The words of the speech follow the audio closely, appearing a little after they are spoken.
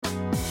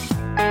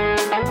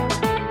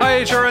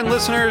HRN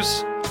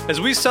listeners.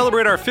 As we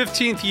celebrate our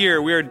 15th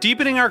year, we are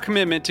deepening our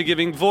commitment to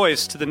giving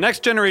voice to the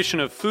next generation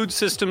of food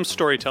systems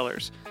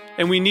storytellers,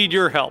 and we need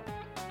your help.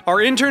 Our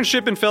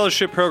internship and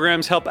fellowship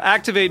programs help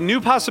activate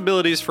new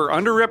possibilities for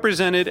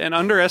underrepresented and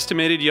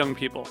underestimated young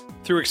people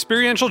through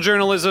experiential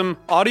journalism,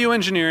 audio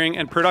engineering,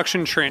 and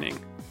production training.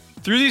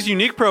 Through these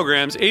unique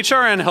programs,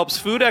 HRN helps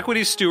food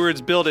equity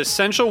stewards build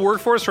essential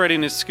workforce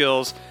readiness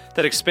skills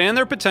that expand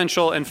their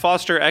potential and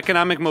foster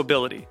economic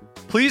mobility.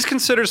 Please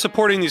consider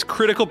supporting these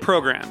critical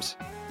programs.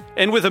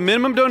 And with a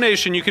minimum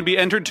donation, you can be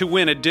entered to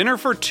win a dinner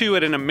for two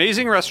at an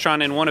amazing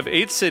restaurant in one of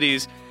 8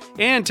 cities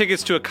and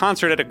tickets to a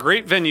concert at a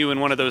great venue in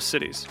one of those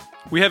cities.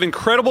 We have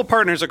incredible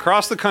partners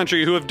across the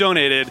country who have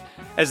donated,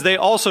 as they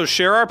also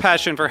share our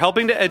passion for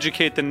helping to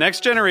educate the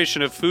next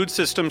generation of food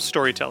systems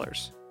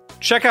storytellers.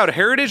 Check out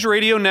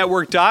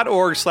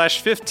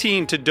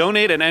heritageradionetwork.org/15 to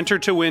donate and enter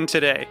to win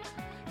today.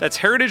 That's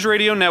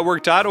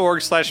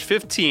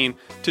heritageradionetwork.org/15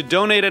 to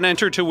donate and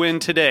enter to win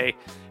today.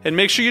 And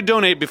make sure you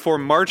donate before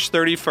March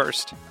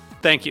 31st.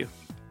 Thank you.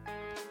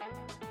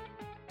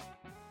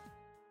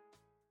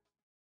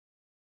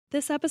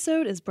 This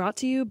episode is brought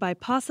to you by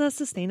PASA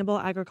Sustainable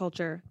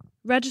Agriculture.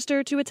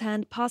 Register to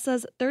attend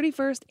PASA's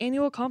 31st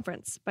Annual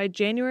Conference by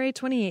January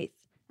 28th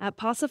at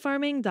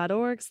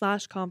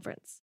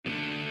pasafarming.org/conference.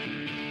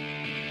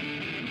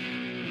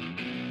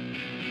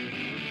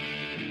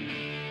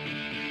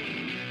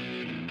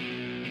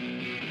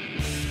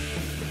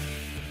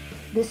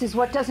 This is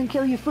What Doesn't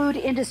Kill You Food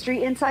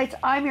Industry Insights.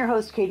 I'm your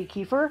host, Katie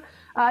Kiefer.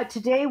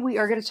 Today, we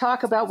are going to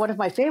talk about one of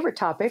my favorite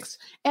topics,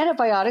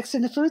 antibiotics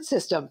in the food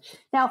system.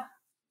 Now,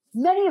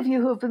 many of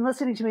you who have been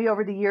listening to me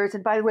over the years,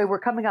 and by the way, we're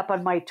coming up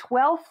on my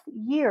 12th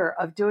year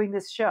of doing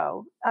this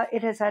show.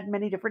 It has had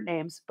many different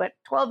names, but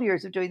 12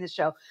 years of doing this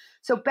show.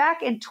 So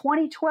back in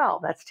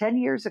 2012, that's 10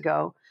 years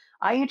ago,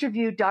 I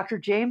interviewed Dr.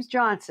 James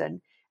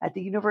Johnson at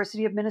the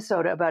University of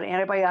Minnesota about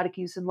antibiotic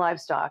use in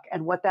livestock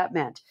and what that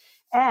meant.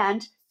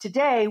 And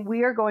today,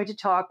 we are going to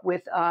talk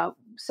with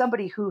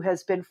somebody who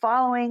has been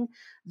following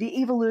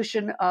the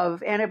evolution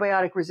of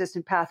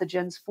antibiotic-resistant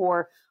pathogens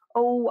for,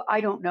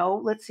 I don't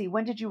know. Let's see.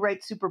 When did you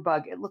write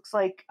Superbug? It looks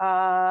like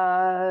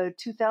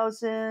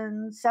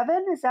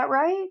 2007. Is that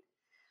right?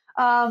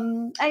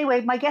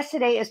 Anyway, my guest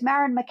today is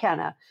Maren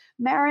McKenna.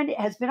 Maren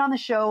has been on the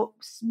show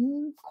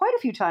quite a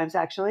few times,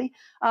 actually,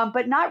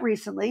 but not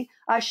recently.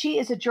 She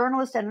is a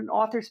journalist and an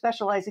author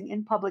specializing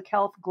in public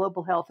health,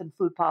 global health, and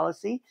food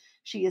policy.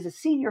 She is a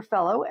senior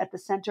fellow at the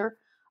Center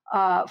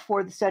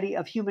for the Study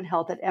of Human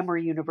Health at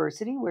Emory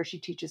University, where she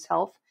teaches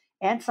health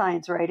and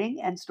science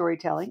writing and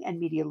storytelling and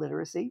media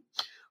literacy.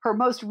 Her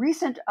most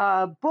recent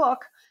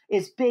book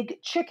is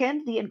Big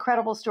Chicken, The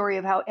Incredible Story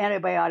of How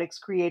Antibiotics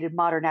Created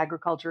Modern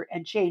Agriculture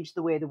and Changed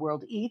the Way the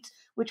World Eats,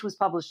 which was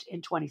published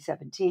in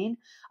 2017.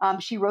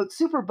 She wrote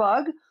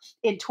Superbug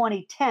in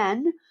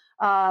 2010,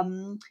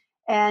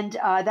 and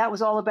that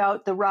was all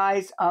about the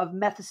rise of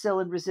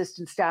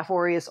methicillin-resistant Staph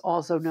aureus,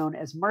 also known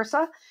as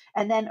MRSA.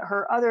 And then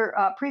her other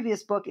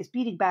previous book is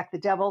Beating Back the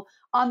Devil,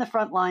 On the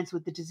Front Lines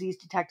with the Disease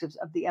Detectives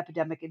of the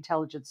Epidemic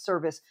Intelligence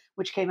Service,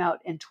 which came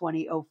out in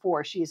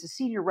 2004. She is a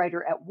senior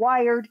writer at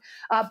Wired,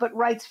 but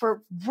writes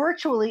for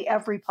virtually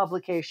every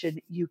publication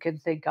you can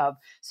think of.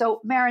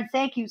 So, Maren,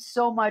 thank you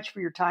so much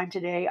for your time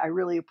today. I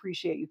really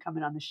appreciate you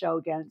coming on the show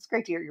again. It's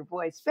great to hear your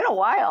voice. It's been a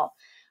while.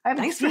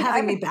 Thanks for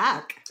having me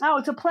back. Oh,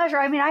 it's a pleasure.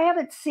 I mean, I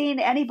haven't seen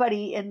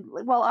anybody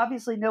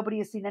obviously nobody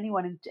has seen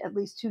anyone in at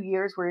least 2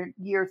 years. We're in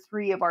year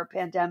 3 of our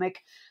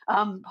pandemic.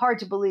 Hard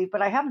to believe,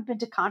 but I haven't been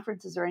to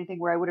conferences or anything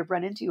where I would have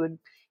run into you in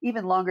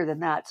even longer than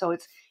that. So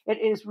it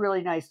is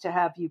really nice to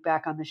have you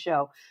back on the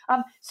show.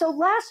 So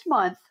last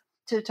month,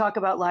 to talk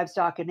about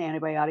livestock and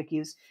antibiotic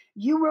use,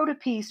 you wrote a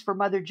piece for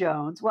Mother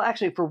Jones, well,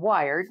 actually for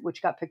Wired,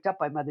 which got picked up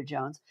by Mother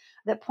Jones,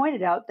 that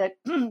pointed out that,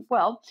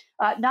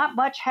 not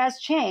much has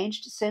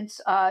changed since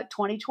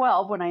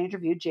 2012 when I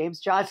interviewed James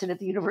Johnson at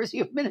the University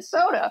of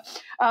Minnesota.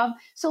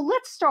 So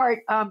let's start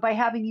by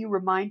having you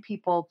remind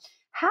people,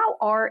 how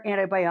are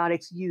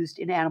antibiotics used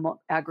in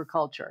animal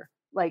agriculture?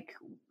 Like,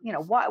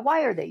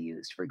 why are they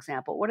used, for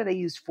example? What are they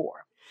used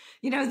for?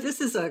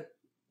 This is a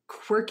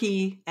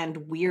quirky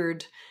and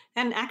weird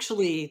and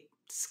actually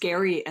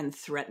scary and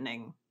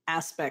threatening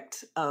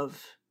aspect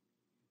of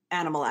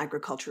animal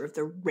agriculture, of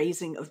the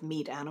raising of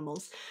meat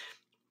animals,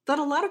 that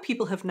a lot of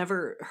people have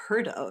never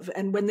heard of.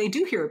 And when they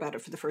do hear about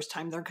it for the first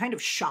time, they're kind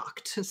of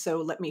shocked.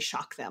 So let me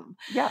shock them.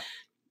 Yeah,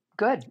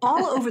 good.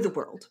 All over the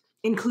world,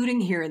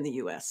 including here in the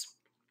US,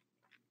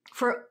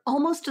 for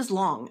almost as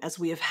long as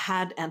we have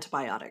had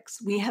antibiotics,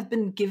 we have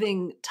been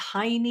giving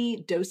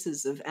tiny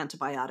doses of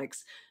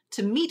antibiotics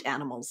to meat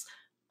animals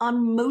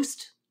on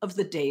most of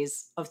the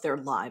days of their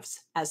lives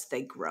as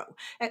they grow.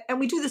 And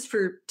we do this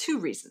for 2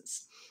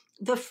 reasons.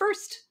 The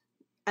first,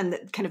 and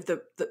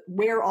the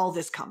where all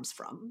this comes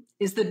from,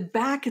 is that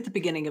back at the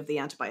beginning of the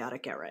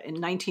antibiotic era in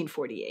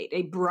 1948,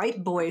 a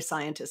bright boy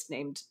scientist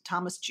named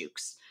Thomas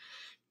Jukes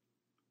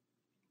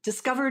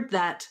discovered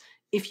that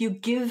if you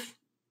give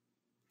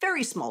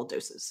very small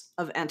doses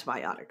of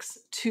antibiotics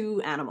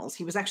to animals,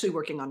 he was actually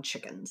working on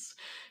chickens,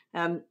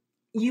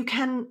 you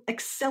can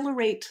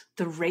accelerate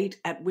the rate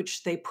at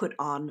which they put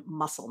on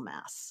muscle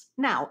mass.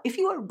 Now, if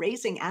you are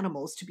raising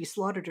animals to be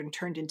slaughtered and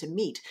turned into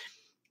meat,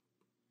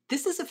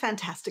 this is a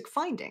fantastic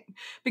finding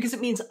because it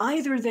means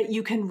either that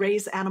you can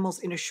raise animals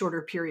in a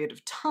shorter period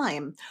of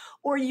time,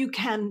 or you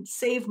can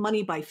save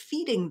money by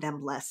feeding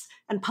them less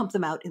and pump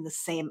them out in the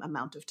same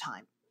amount of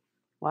time.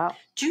 Wow.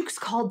 Jukes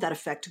called that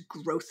effect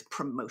growth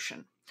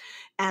promotion,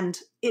 and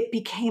it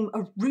became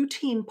a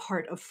routine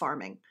part of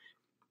farming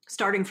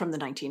starting from the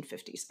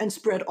 1950s and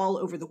spread all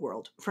over the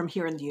world from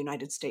here in the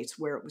United States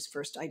where it was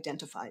first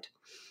identified.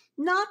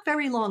 Not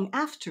very long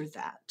after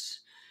that,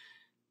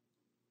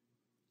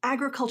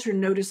 agriculture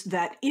noticed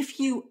that if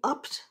you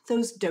upped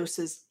those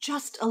doses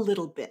just a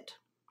little bit,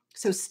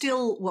 so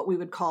still what we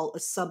would call a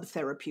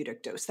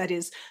subtherapeutic dose, that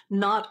is,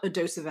 not a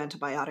dose of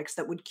antibiotics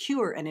that would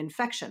cure an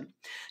infection,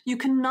 you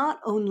can not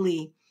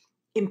only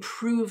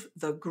improve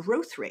the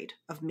growth rate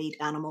of meat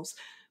animals,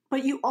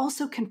 but you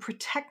also can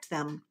protect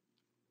them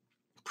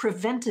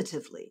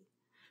preventatively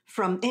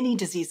from any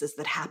diseases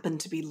that happen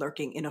to be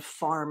lurking in a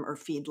farm or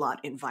feedlot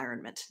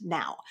environment.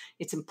 Now,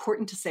 it's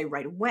important to say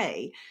right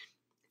away,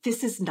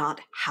 this is not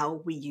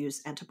how we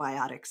use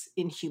antibiotics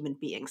in human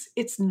beings.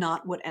 It's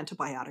not what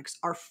antibiotics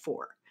are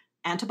for.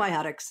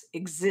 Antibiotics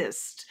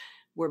exist,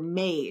 were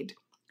made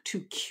to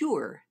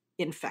cure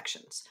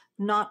infections,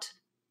 not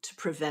to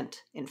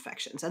prevent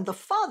infections. And the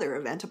father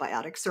of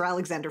antibiotics, Sir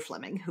Alexander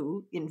Fleming,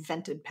 who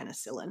invented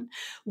penicillin,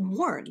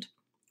 warned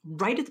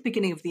right at the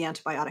beginning of the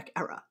antibiotic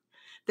era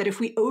that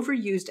if we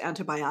overused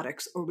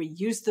antibiotics or we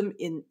used them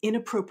in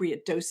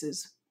inappropriate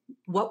doses,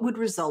 what would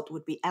result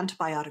would be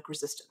antibiotic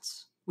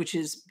resistance, which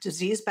is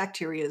disease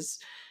bacteria's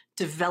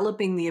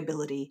developing the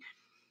ability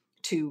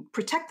to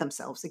protect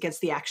themselves against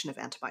the action of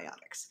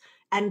antibiotics.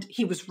 And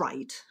he was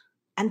right.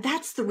 And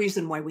that's the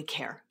reason why we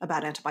care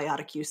about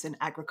antibiotic use in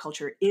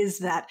agriculture, is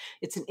that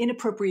it's an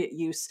inappropriate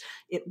use.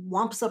 It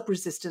wamps up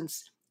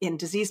resistance in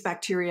disease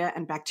bacteria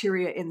and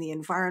bacteria in the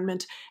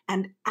environment.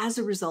 And as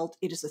a result,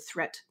 it is a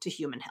threat to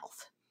human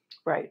health.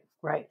 Right,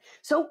 right.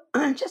 So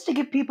just to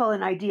give people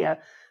an idea,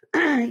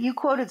 you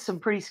quoted some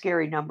pretty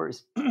scary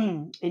numbers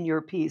in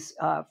your piece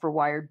for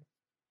Wired.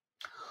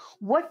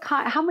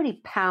 How many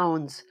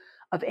pounds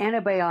of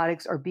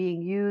antibiotics are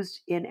being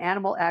used in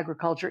animal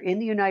agriculture in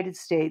the United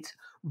States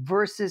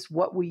versus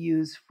what we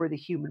use for the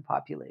human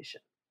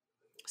population?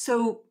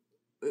 So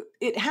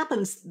it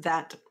happens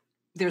that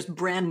there's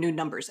brand new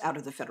numbers out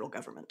of the federal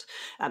government.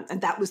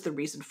 And that was the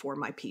reason for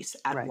my piece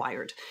at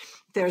Wired.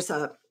 There's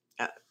a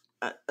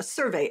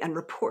survey and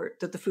report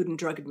that the Food and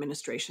Drug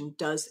Administration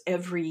does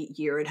every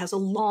year. It has a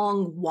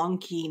long,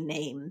 wonky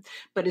name,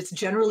 but it's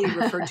generally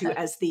referred to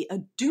as the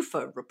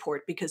ADUFA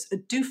report because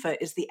ADUFA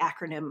is the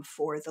acronym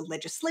for the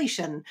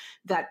legislation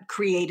that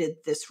created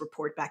this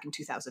report back in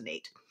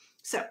 2008.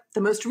 So the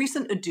most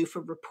recent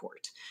ADUFA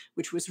report,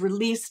 which was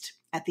released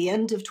at the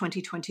end of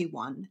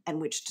 2021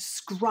 and which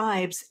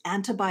describes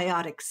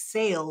antibiotic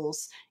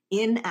sales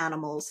in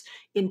animals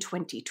in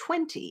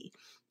 2020,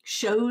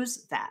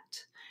 shows that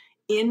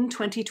in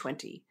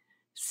 2020,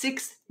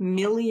 6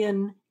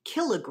 million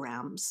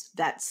kilograms,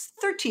 that's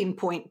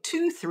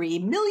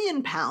 13.23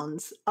 million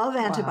pounds of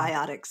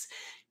antibiotics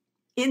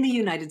in the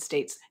United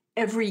States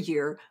every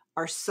year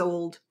are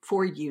sold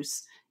for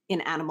use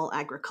in animal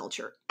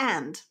agriculture.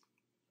 And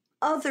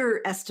other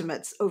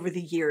estimates over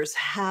the years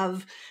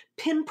have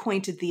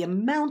pinpointed the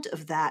amount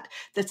of that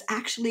that's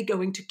actually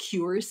going to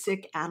cure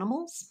sick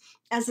animals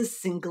as a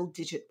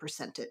single-digit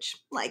percentage,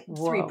 like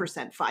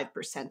 3%,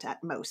 5%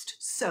 at most.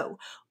 So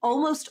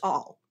almost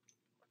all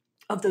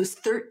of those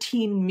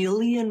 13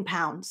 million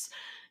pounds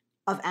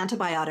of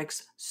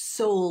antibiotics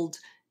sold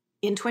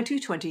in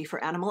 2020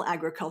 for animal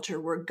agriculture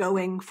were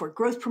going for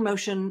growth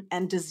promotion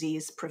and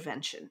disease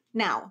prevention.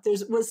 Now, there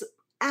was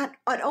at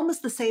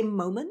almost the same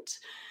moment,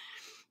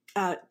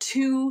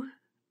 two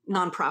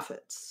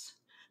nonprofits,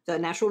 the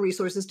Natural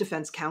Resources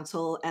Defense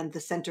Council and the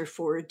Center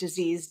for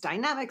Disease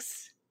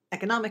Dynamics,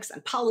 Economics,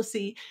 and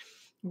Policy,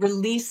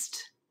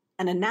 released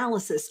an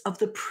analysis of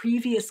the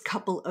previous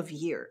couple of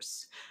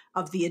years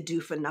of the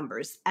ADUFA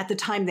numbers. At the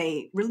time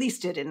they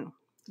released it in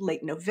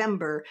late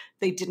November,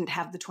 they didn't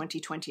have the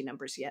 2020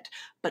 numbers yet.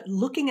 But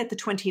looking at the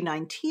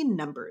 2019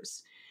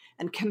 numbers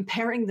and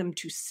comparing them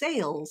to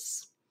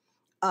sales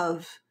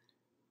of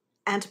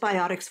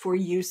antibiotics for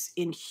use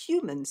in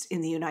humans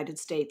in the United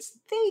States,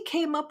 they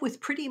came up with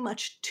pretty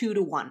much 2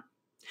 to 1.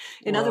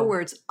 In other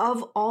words,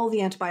 of all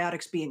the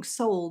antibiotics being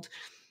sold,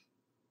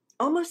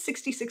 almost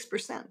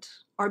 66%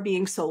 are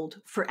being sold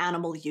for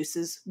animal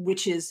uses,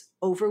 which is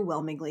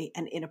overwhelmingly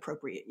an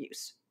inappropriate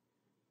use.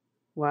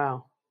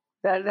 Wow.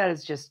 That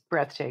is just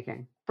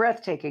breathtaking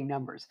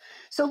numbers.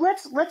 So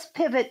let's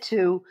pivot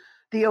to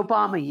the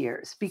Obama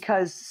years,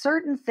 because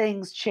certain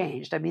things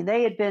changed. I mean,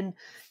 they had been,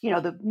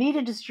 the meat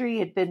industry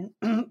had been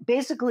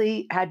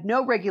basically had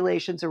no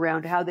regulations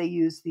around how they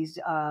use these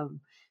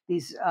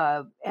these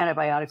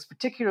antibiotics,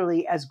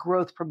 particularly as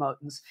growth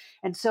promotants.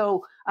 And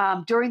so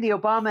during the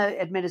Obama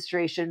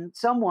administration,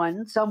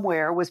 someone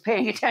somewhere was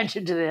paying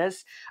attention to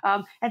this.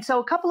 And so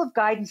a couple of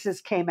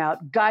guidances came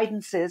out,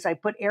 guidances, I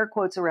put air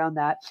quotes around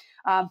that,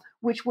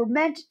 which were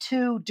meant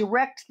to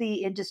direct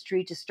the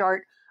industry to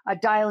start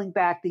dialing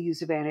back the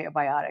use of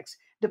antibiotics.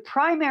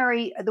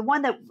 The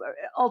one that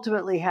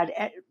ultimately had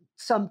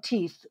some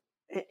teeth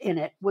in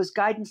it was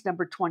guidance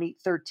number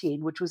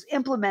 2013, which was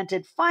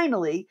implemented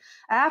finally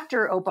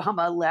after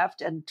Obama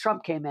left and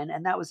Trump came in,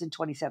 and that was in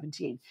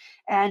 2017.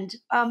 And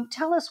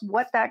tell us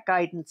what that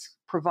guidance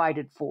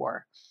provided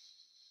for,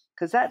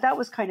 because that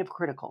was kind of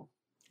critical.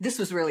 This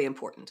was really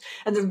important.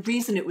 And the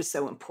reason it was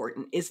so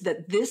important is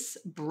that this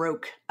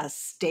broke a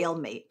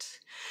stalemate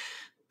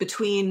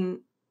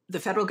between the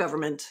federal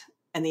government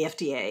and the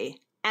FDA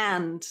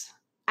and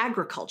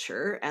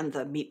agriculture and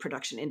the meat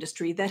production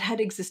industry that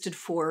had existed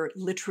for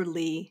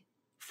literally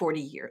 40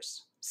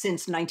 years,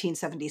 since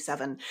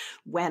 1977,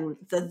 when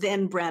the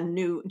then brand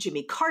new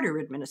Jimmy Carter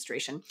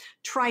administration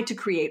tried to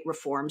create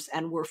reforms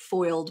and were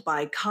foiled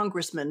by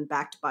congressmen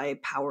backed by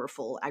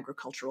powerful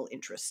agricultural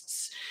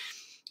interests.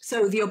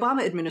 So the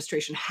Obama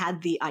administration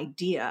had the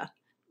idea,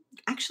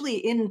 actually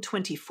in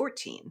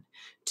 2014,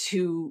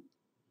 to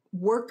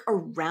work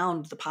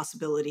around the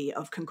possibility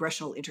of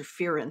congressional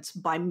interference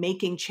by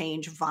making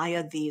change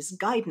via these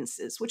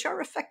guidances, which are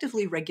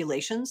effectively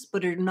regulations,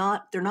 but they're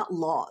not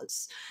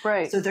laws.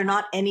 Right. So they're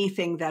not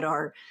anything that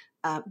are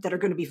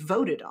going to be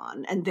voted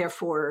on, and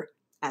therefore,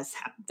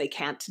 they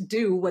can't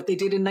do what they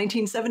did in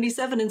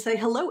 1977 and say,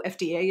 "Hello,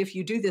 FDA, if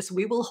you do this,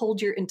 we will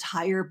hold your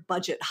entire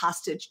budget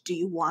hostage. Do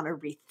you want to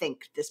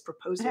rethink this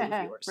proposal of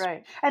yours?"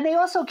 Right. And they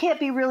also can't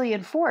be really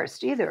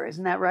enforced either.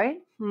 Isn't that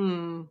right?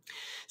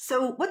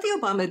 So what the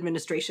Obama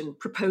administration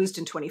proposed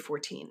in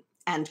 2014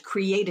 and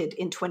created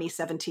in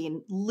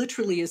 2017,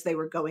 literally as they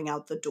were going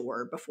out the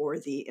door before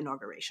the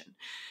inauguration,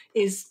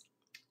 is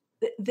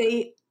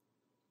they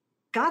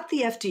got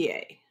the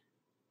FDA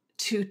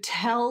to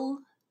tell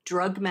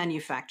drug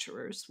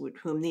manufacturers,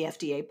 whom the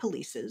FDA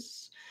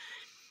polices,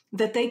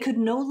 that they could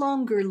no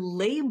longer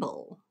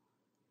label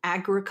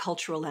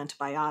agricultural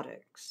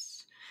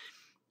antibiotics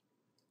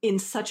in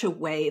such a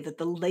way that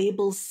the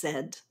label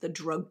said the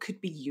drug could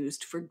be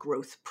used for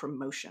growth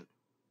promotion.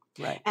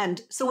 Right.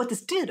 And so what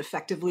this did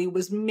effectively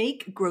was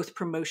make growth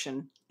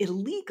promotion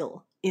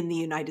illegal in the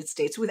United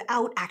States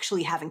without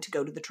actually having to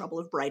go to the trouble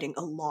of writing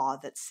a law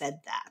that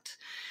said that.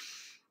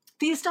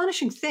 The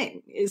astonishing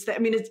thing is that, I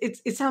mean,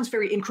 it sounds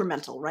very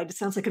incremental, right? It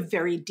sounds like a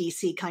very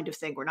DC kind of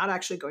thing. We're not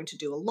actually going to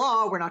do a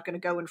law. We're not going to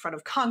go in front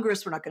of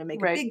Congress. We're not going to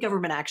make a big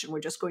government action.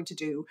 We're just going to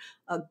do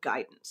a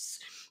guidance.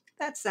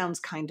 That sounds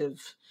kind of,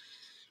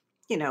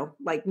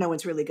 like no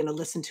one's really going to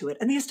listen to it.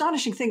 And the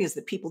astonishing thing is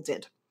that people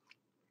did.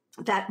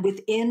 That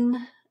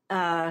within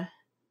I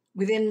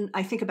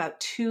think about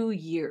 2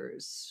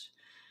 years,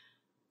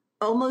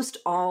 almost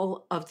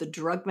all of the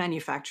drug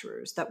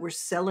manufacturers that were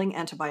selling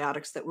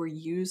antibiotics that were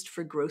used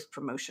for growth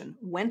promotion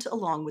went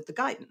along with the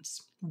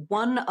guidance.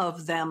 One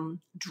of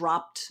them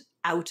dropped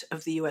out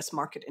of the US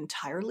market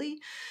entirely,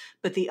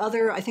 but the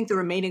other, I think the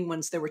remaining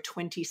ones, there were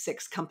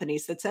 26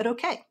 companies that said,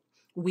 okay,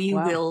 we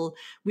will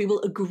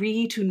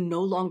agree to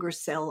no longer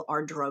sell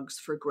our drugs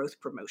for growth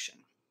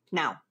promotion.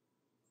 Now,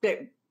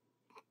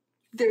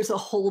 there's a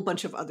whole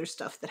bunch of other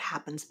stuff that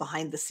happens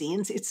behind the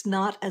scenes. It's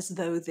not as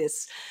though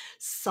this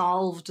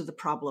solved the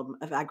problem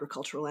of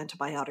agricultural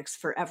antibiotics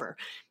forever,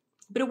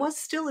 but it was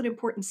still an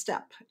important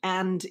step,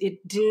 and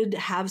it did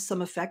have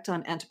some effect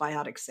on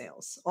antibiotic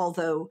sales.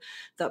 Although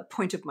the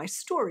point of my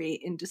story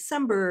in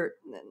December,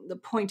 the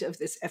point of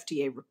this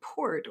FDA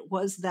report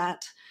was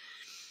that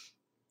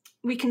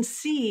we can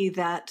see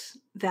that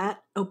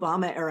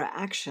Obama-era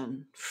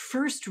action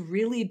first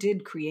really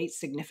did create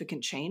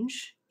significant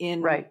change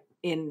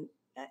in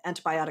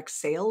antibiotic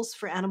sales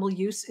for animal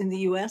use in the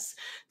US.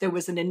 There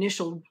was an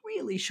initial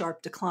really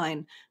sharp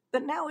decline,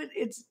 but now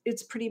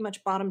it's pretty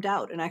much bottomed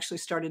out and actually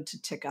started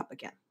to tick up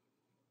again.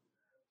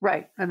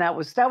 Right. And that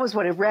was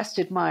what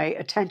arrested my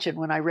attention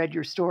when I read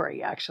your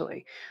story,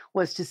 actually,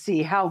 was to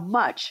see how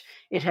much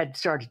it had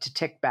started to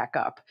tick back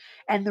up.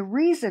 And the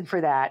reason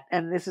for that,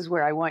 and this is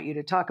where I want you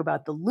to talk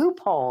about the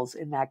loopholes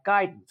in that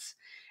guidance,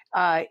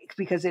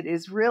 because it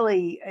is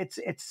really, it's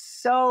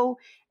so,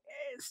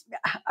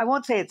 I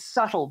won't say it's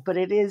subtle, but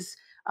it is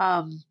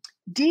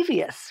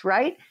devious,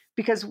 right?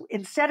 Because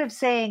instead of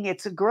saying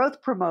it's a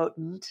growth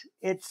promotant,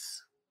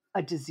 it's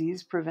a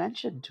disease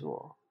prevention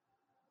tool,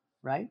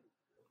 right?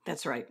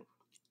 That's right.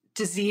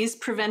 Disease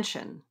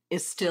prevention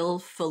is still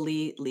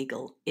fully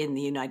legal in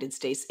the United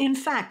States. In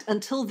fact,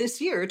 until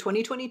this year,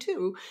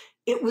 2022,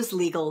 it was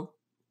legal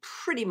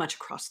pretty much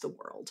across the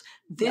world.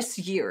 This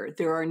year,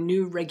 there are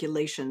new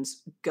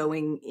regulations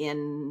going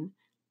in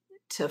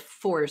to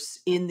force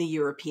in the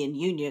European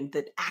Union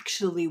that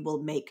actually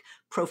will make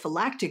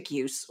prophylactic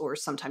use, or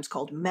sometimes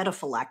called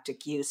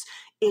metaphylactic use,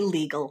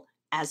 illegal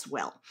as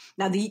well.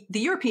 Now, the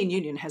European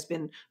Union has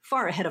been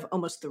far ahead of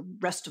almost the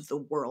rest of the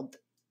world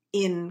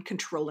in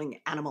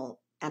controlling animal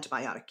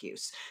antibiotic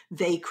use.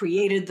 They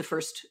created the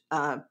first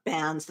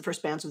bans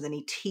with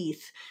any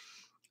teeth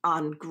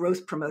on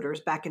growth promoters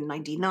back in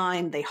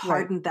 99. They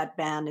hardened that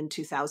ban in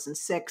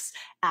 2006.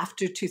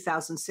 After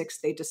 2006,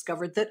 they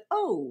discovered that,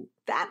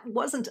 that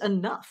wasn't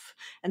enough.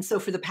 And so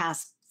for the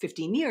past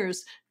 15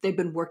 years, they've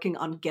been working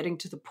on getting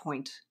to the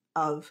point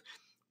of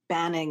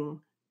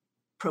banning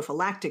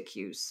prophylactic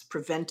use,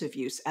 preventive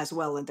use as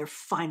well. And they're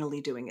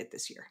finally doing it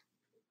this year.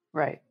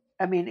 Right.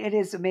 I mean, it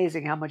is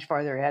amazing how much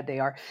farther ahead they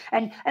are.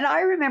 And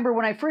I remember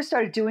when I first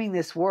started doing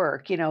this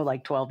work,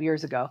 like 12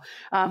 years ago,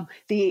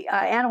 the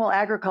animal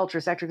agriculture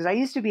sector, because I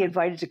used to be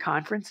invited to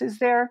conferences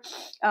there.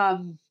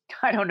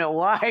 I don't know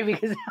why,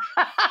 because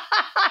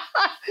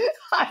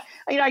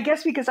I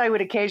guess because I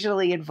would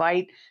occasionally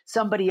invite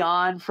somebody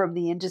on from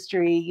the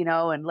industry,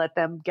 and let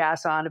them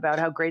gas on about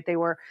how great they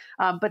were.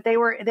 But they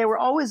were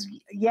always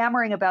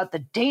yammering about the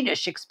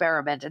Danish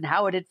experiment and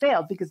how it had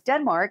failed, because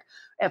Denmark,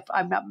 if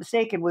I'm not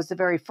mistaken, was the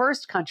very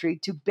first country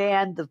to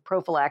ban the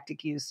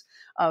prophylactic use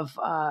of,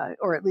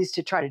 or at least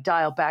to try to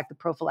dial back the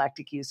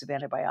prophylactic use of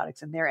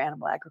antibiotics in their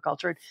animal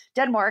agriculture. And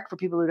Denmark, for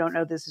people who don't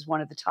know, this is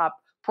one of the top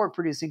pork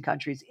producing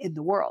countries in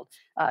the world.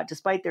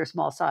 Despite their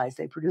small size,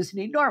 they produce an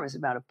enormous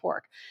amount of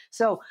pork.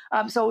 So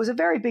it was a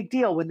very big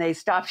deal when they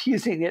stopped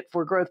using it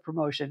for growth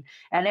promotion.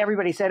 And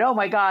everybody said, oh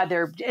my God,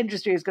 their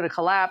industry is going to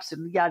collapse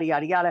and yada,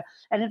 yada, yada.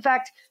 And in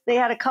fact, they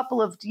had a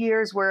couple of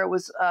years where it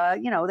was,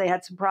 they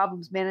had some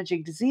problems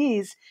managing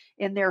disease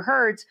in their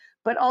herds,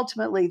 but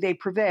ultimately they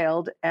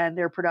prevailed and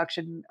their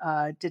production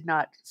did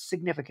not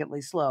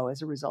significantly slow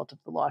as a result of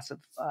the loss of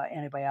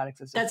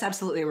antibiotics. That's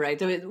absolutely right.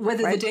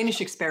 Whether the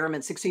Danish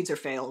experiment succeeds or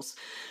fails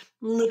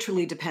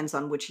literally depends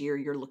on which year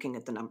you're looking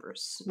at the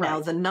numbers. Right.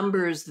 Now, the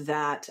numbers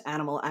that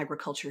animal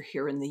agriculture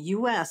here in the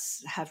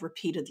US have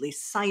repeatedly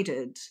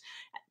cited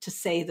to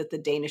say that the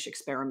Danish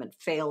experiment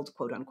failed,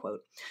 quote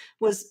unquote,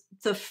 was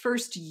the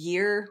first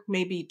year,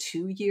 maybe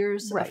 2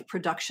 years of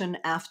production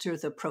after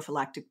the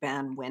prophylactic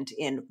ban went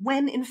in,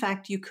 when in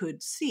fact you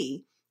could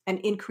see an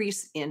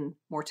increase in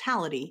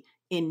mortality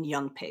in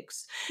young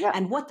pigs. Yeah.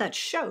 And what that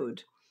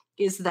showed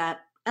is that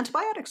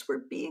antibiotics were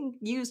being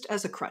used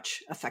as a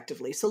crutch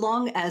effectively. So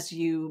long as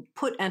you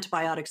put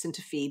antibiotics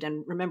into feed,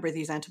 and remember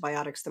these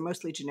antibiotics, they're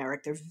mostly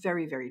generic, they're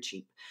very, very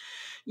cheap.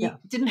 You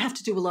didn't have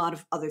to do a lot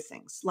of other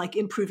things like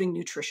improving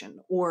nutrition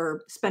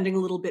or spending a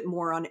little bit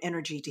more on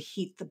energy to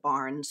heat the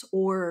barns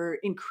or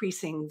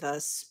increasing the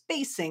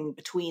spacing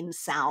between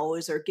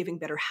sows or giving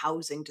better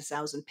housing to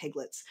sows and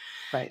piglets.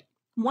 Right.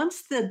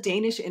 Once the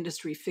Danish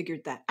industry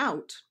figured that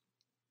out,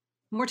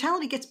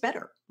 mortality gets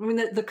better. I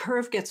mean, the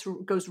curve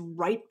goes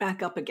right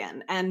back up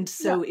again. And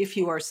so if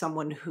you are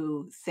someone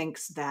who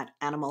thinks that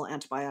animal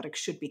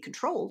antibiotics should be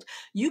controlled,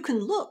 you can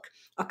look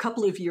a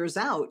couple of years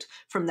out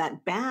from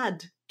that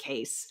bad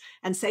case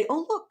and say,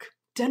 oh, look,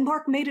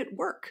 Denmark made it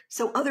work.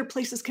 So other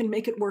places can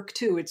make it work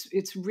too. It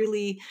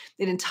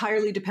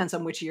entirely depends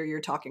on which year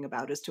you're talking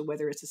about as to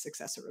whether it's a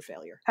success or a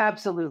failure.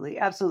 Absolutely.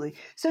 Absolutely.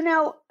 So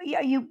now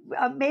you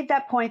made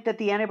that point that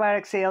the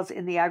antibiotic sales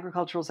in the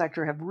agricultural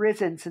sector have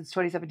risen since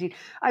 2017.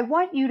 I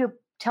want you to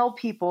tell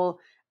people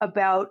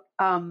about,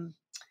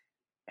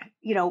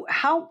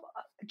 how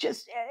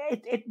just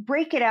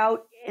break it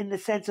out in the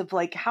sense of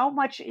like how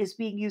much is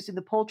being used in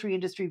the poultry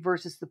industry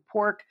versus the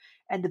pork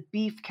and the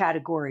beef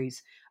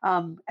categories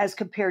as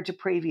compared to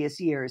previous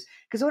years.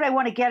 Because what I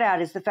want to get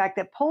at is the fact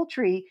that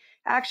poultry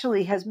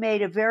actually has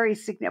made a very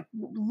significant,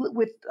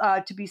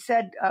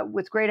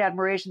 with great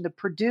admiration, the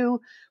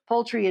Purdue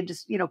poultry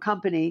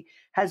company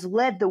has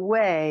led the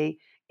way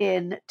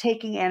in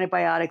taking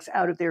antibiotics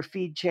out of their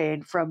feed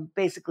chain from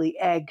basically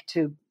egg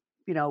to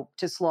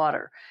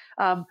slaughter.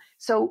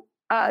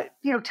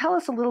 Tell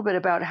us a little bit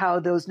about how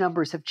those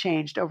numbers have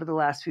changed over the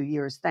last few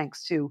years,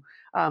 thanks to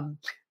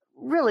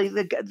really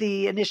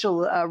the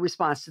initial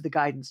response to the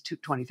guidance to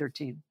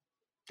 2013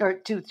 or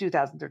to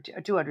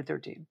 2013,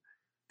 213.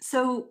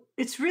 So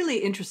it's really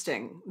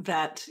interesting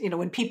that,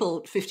 when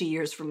people 50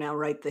 years from now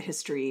write the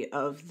history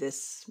of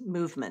this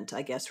movement,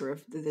 I guess, or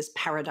of this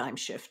paradigm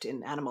shift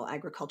in animal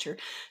agriculture,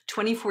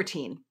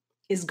 2014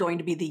 is going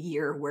to be the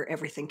year where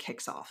everything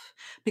kicks off,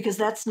 because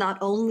that's not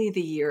only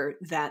the year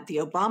that the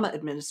Obama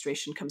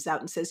administration comes out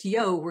and says,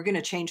 we're going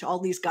to change all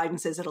these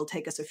guidances. It'll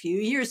take us a few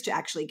years to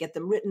actually get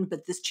them written,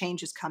 but this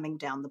change is coming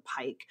down the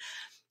pike.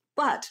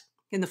 But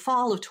in the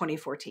fall of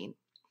 2014,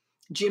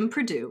 Jim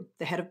Purdue,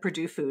 the head of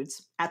Purdue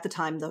Foods, at the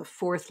time the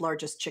fourth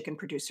largest chicken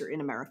producer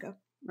in America.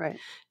 Right.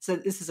 So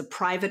this is a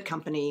private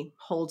company,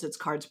 holds its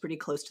cards pretty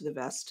close to the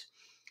vest.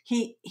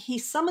 He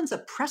summons a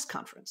press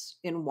conference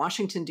in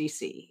Washington,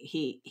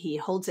 D.C. He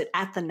holds it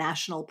at the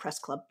National Press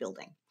Club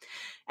building.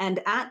 And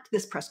at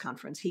this press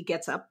conference, he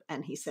gets up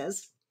and he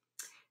says,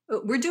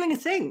 we're doing a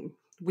thing.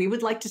 We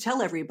would like to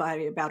tell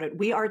everybody about it.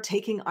 We are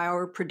taking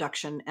our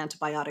production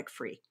antibiotic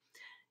free.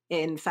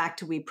 In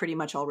fact, we pretty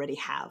much already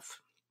have.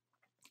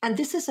 And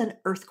this is an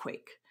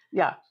earthquake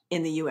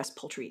in the U.S.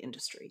 poultry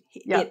industry.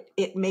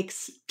 It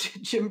makes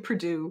Jim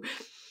Purdue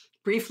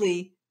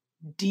briefly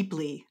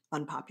deeply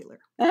unpopular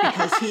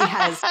because he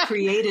has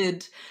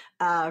created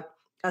a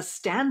a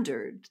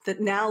standard that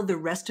now the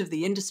rest of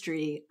the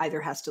industry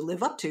either has to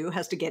live up to,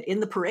 has to get in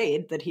the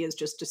parade that he has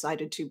just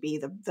decided to be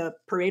the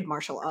parade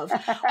marshal of,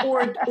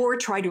 or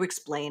try to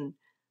explain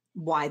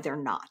why they're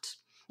not.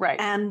 Right.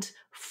 And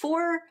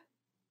for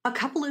a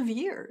couple of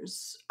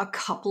years, a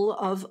couple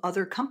of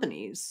other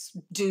companies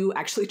do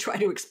actually try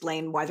to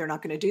explain why they're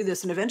not going to do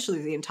this. And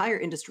eventually the entire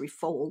industry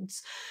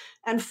folds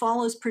and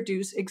follows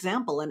Purdue's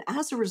example. And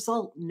as a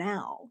result,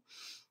 now,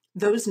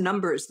 those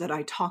numbers that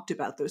I talked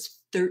about, those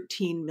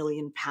 13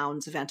 million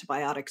pounds of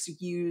antibiotics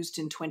used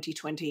in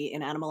 2020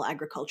 in animal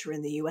agriculture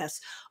in the US,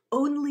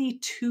 only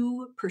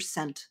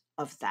 2%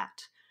 of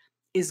that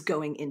is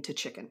going into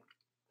chicken.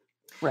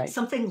 Right.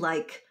 Something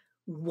like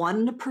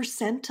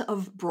 1%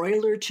 of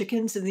broiler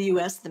chickens in the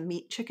US, the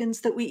meat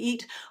chickens that we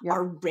eat,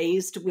 are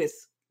raised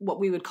with what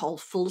we would call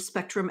full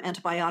spectrum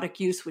antibiotic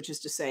use, which is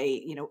to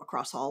say,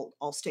 across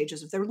all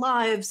stages of their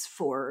lives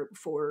for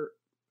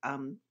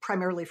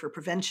primarily for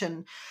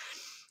prevention.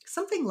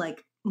 Something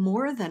like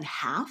more than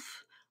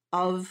half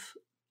of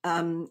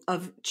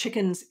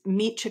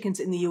meat chickens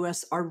in the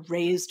US are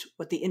raised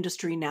what the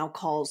industry now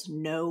calls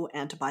no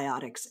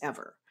antibiotics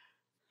ever.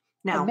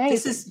 Now,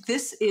 Amazing.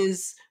 this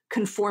is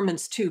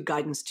conformance to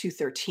Guidance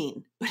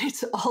 213, but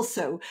it's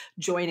also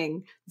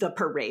joining the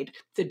parade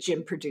that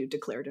Jim Purdue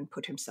declared and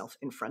put himself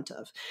in front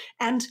of.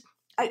 And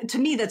to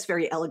me, that's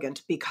very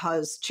elegant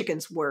because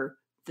chickens were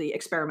the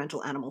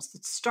experimental animals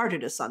that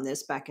started us on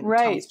this back in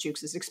Thomas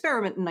Jukes'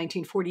 experiment in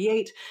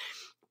 1948.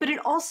 But it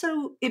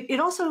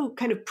also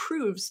kind of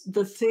proves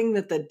the thing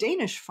that the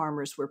Danish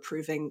farmers were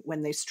proving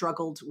when they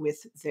struggled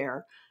with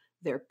their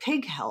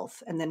pig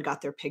health and then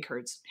got their pig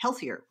herds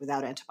healthier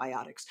without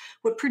antibiotics.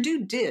 What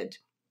Purdue did,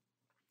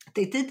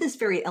 they did this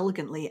very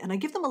elegantly, and I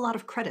give them a lot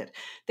of credit.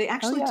 They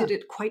actually did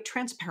it quite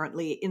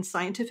transparently in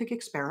scientific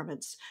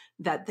experiments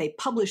that they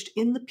published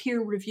in the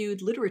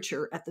peer-reviewed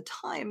literature at the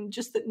time,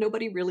 just that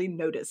nobody really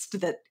noticed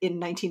that in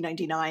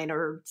 1999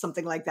 or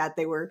something like that,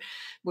 they were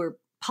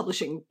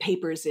publishing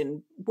papers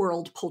in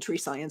World Poultry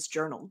Science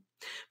Journal.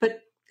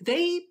 But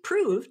they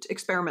proved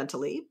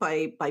experimentally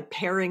by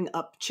pairing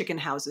up chicken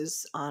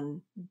houses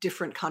on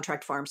different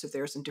contract farms of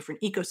theirs and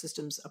different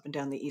ecosystems up and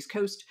down the East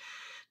Coast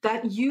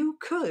that you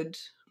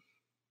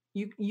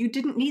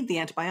didn't need the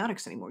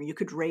antibiotics anymore. You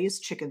could raise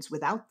chickens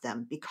without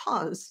them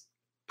because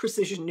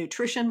precision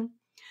nutrition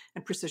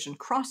and precision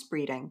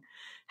crossbreeding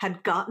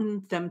had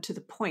gotten them to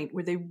the point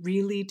where they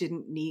really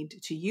didn't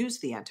need to use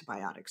the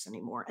antibiotics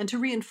anymore. And to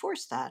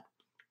reinforce that,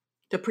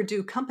 the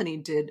Purdue company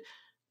did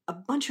a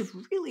bunch of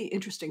really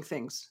interesting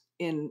things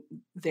in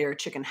their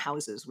chicken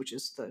houses, which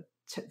is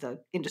the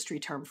industry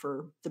term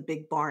for the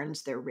big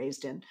barns they're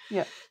raised in.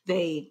 Yeah.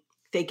 They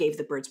gave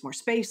the birds more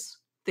space.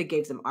 They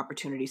gave them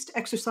opportunities to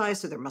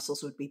exercise so their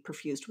muscles would be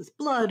perfused with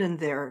blood and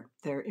their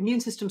immune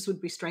systems would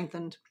be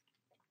strengthened.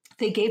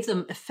 They gave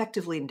them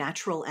effectively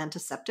natural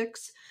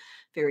antiseptics,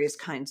 various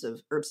kinds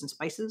of herbs and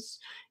spices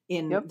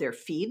in their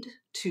feed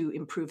to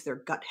improve their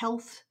gut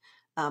health.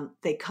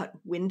 They cut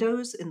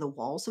windows in the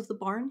walls of the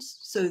barns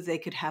so they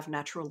could have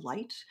natural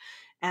light.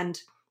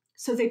 And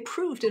so they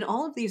proved in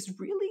all of these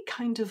really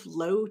kind of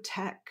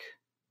low-tech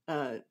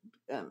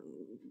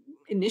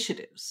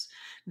initiatives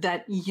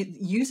that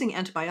using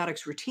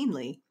antibiotics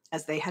routinely,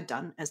 as they had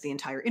done, as the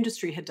entire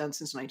industry had done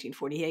since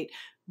 1948,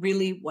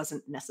 really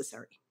wasn't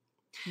necessary.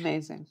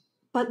 Amazing.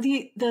 But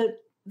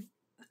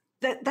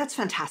that's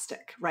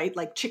fantastic, right?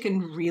 Like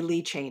chicken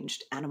really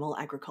changed animal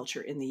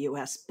agriculture in the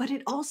US, but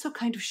it also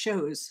kind of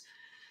shows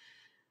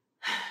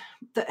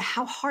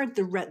how hard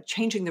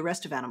changing the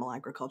rest of animal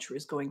agriculture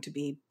is going to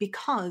be,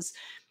 because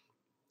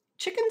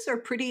chickens are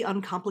pretty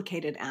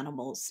uncomplicated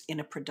animals in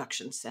a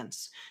production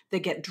sense. They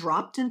get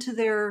dropped into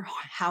their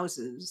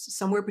houses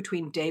somewhere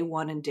between day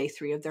 1 and day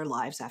 3 of their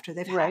lives after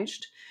they've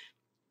hatched.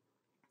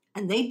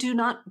 And they do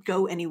not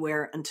go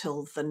anywhere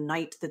until the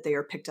night that they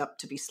are picked up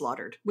to be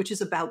slaughtered, which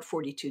is about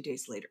 42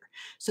 days later.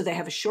 So they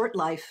have a short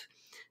life.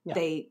 Yeah.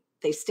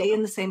 They stay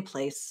in the same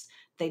place.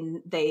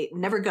 They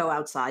never go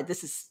outside.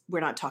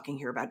 We're not talking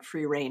here about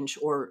free range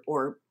or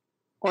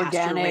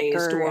organic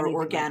or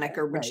organic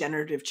or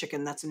regenerative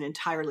chicken. That's an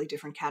entirely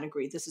different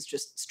category. This is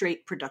just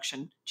straight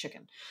production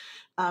chicken.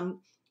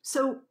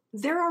 So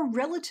there are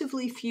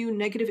relatively few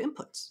negative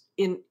inputs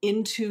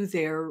into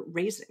their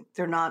raising.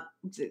 There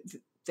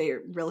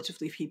are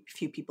relatively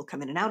few people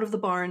come in and out of the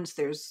barns.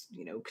 There's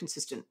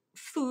consistent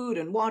food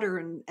and water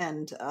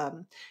and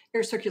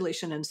air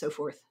circulation and so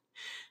forth.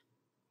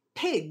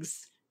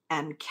 Pigs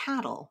and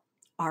cattle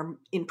are,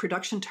 in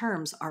production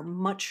terms, are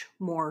much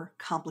more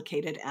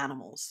complicated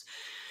animals.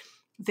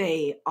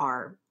 They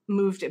are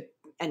moved,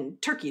 and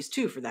turkeys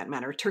too, for that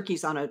matter.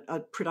 Turkeys on a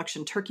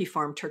production turkey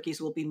farm, turkeys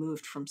will be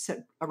moved from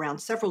around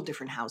several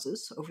different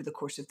houses over the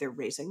course of their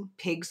raising.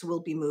 Pigs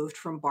will be moved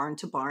from barn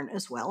to barn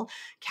as well.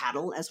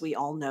 Cattle, as we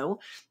all know,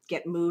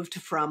 get moved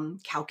from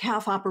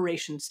cow-calf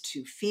operations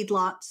to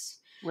feedlots.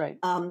 Right.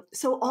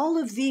 So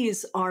all of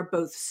these are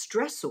both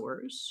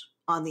stressors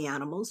on the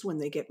animals when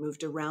they get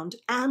moved around,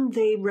 and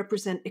they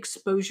represent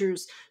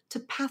exposures to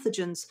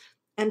pathogens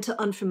and to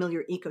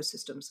unfamiliar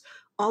ecosystems.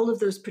 all of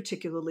those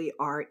particularly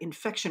are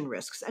infection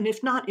risks. And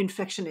if not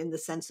infection in the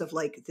sense of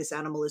like this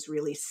animal is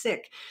really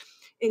sick,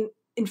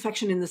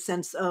 infection in the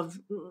sense of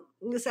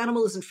this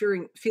animal isn't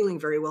feeling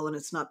very well and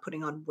it's not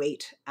putting on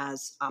weight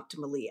as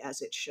optimally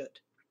as it should.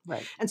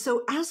 Right. And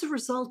so as a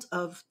result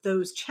of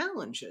those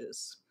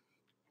challenges,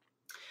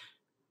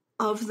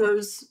 of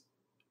those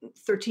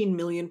 13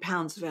 million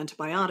pounds of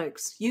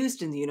antibiotics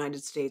used in the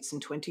United States in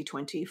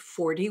 2020,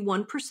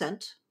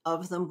 41%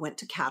 of them went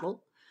to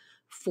cattle,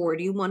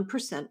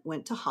 41%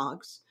 went to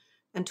hogs,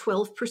 and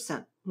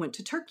 12% went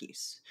to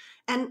turkeys.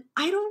 And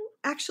I don't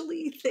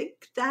actually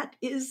think that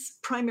is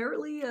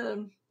primarily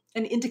an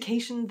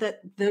indication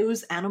that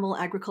those animal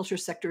agriculture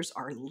sectors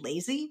are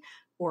lazy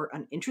or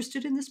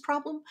uninterested in this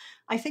problem.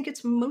 I think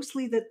it's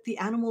mostly that the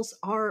animals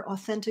are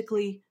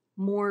authentically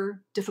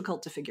more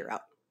difficult to figure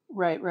out.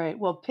 Right.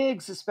 Well,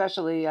 pigs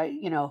especially,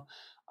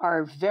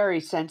 are very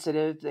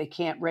sensitive. They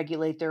can't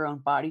regulate their own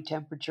body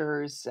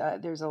temperatures.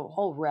 There's a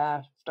whole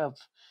raft of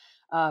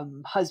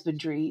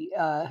husbandry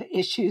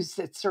issues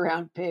that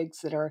surround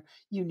pigs that are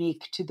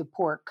unique to the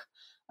pork,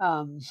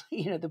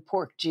 the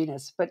pork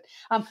genus. But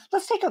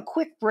let's take a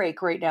quick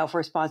break right now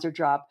for a sponsor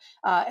drop,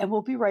 and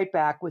we'll be right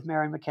back with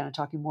Maren McKenna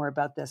talking more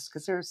about this,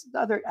 because there's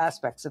other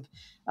aspects of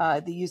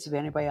the use of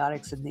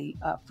antibiotics in the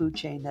food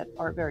chain that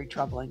are very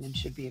troubling and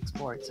should be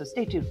explored. So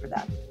stay tuned for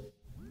that.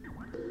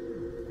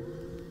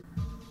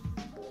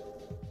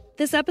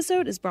 This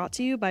episode is brought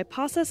to you by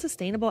PASA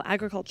Sustainable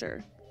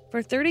Agriculture.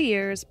 For 30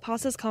 years,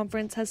 PASA's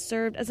conference has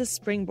served as a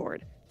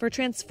springboard for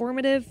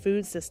transformative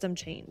food system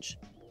change.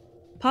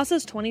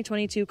 PASA's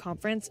 2022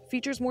 conference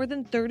features more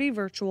than 30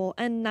 virtual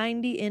and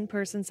 90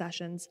 in-person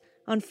sessions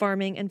on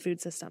farming and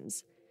food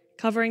systems,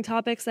 covering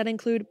topics that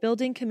include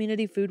building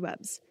community food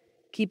webs,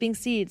 keeping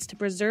seeds to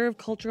preserve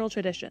cultural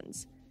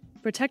traditions,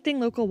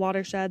 protecting local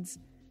watersheds,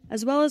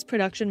 as well as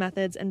production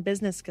methods and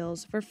business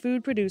skills for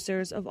food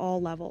producers of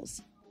all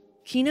levels.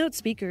 Keynote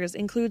speakers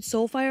include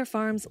Soulfire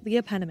Farms'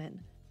 Leah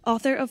Penniman,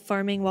 author of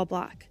Farming While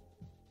Black,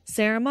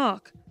 Sarah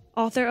Mock,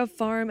 author of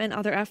Farm and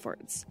Other F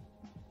Words,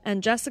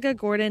 and Jessica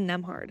Gordon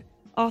Nemhard,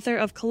 author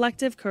of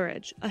Collective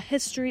Courage, A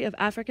History of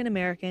African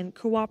American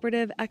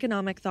Cooperative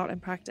Economic Thought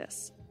and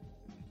Practice.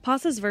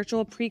 PASA's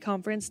virtual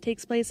pre-conference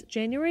takes place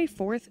January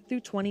 4th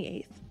through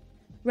 28th.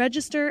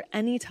 Register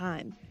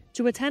anytime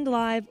to attend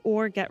live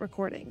or get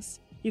recordings.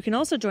 You can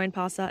also join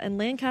PASA in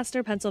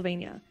Lancaster,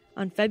 Pennsylvania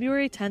on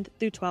February 10th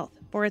through 12th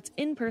for its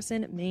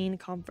in-person main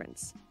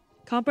conference.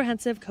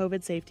 Comprehensive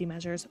COVID safety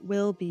measures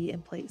will be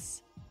in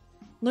place.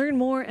 Learn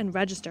more and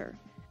register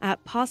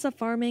at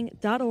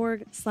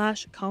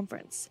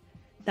pasafarming.org/conference.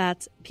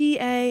 That's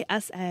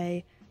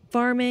PASA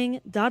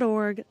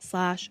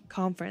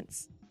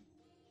farming.org/conference.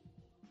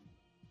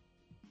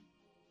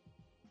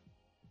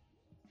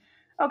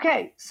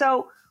 Okay,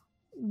 so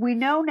we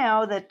know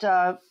now that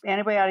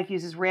antibiotic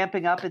use is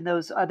ramping up in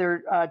those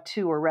other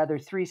two, or rather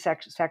three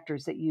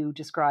sectors that you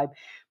described.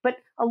 But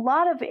a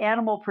lot of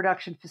animal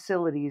production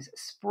facilities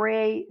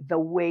spray the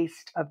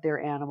waste of their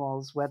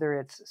animals, whether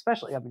it's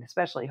especially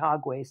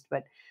hog waste,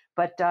 but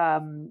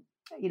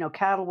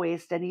cattle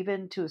waste, and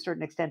even to a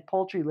certain extent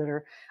poultry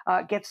litter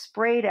gets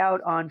sprayed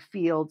out on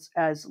fields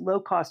as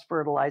low-cost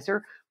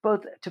fertilizer,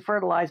 both to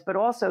fertilize, but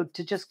also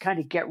to just kind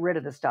of get rid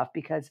of the stuff,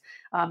 because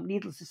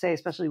needless to say,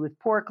 especially with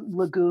pork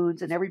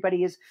lagoons, and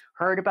everybody has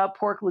heard about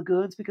pork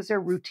lagoons because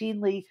they're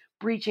routinely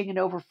breaching and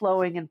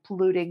overflowing and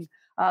polluting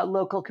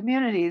local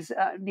communities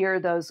near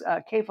those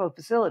CAFO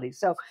facilities.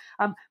 So,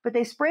 but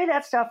they spray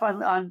that stuff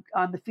on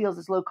the fields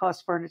as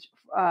low-cost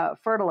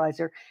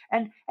fertilizer.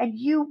 And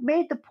you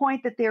made the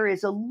point that there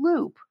is a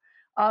loop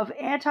of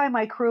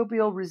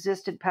antimicrobial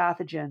resistant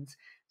pathogens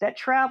that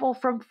travel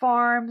from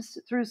farms,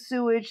 through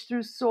sewage,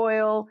 through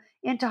soil,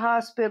 into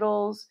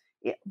hospitals,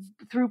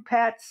 through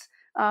pets,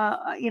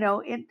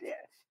 and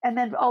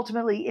then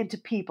ultimately into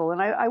people.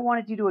 And I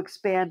wanted you to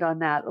expand on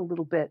that a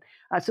little bit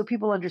so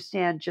people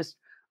understand just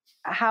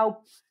how,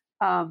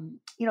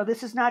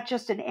 this is not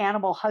just an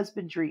animal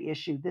husbandry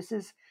issue. This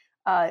is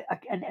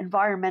an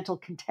environmental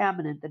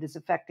contaminant that is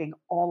affecting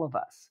all of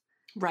us.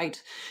 Right.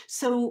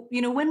 So,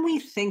 when we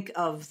think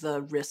of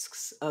the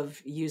risks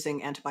of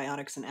using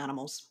antibiotics in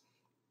animals,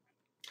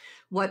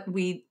 what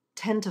we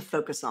tend to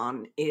focus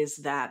on is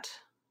that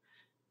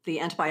the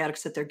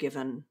antibiotics that they're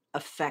given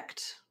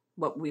affect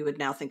what we would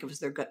now think of as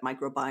their gut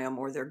microbiome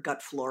or their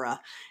gut flora,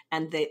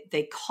 and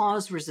they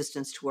cause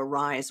resistance to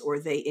arise, or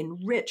they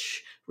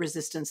enrich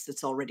resistance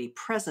that's already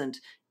present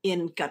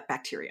in gut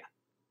bacteria,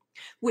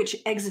 which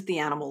exit the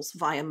animals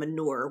via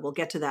manure. We'll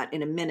get to that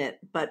in a minute,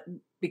 but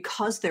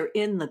because they're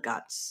in the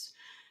guts,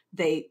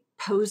 they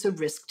pose a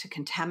risk to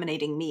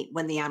contaminating meat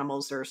when the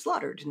animals are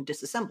slaughtered and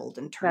disassembled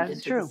and turned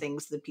into the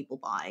things that people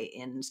buy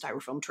in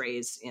styrofoam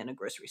trays in a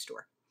grocery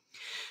store.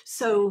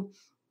 So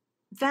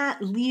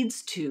that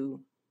leads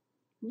to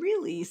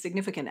really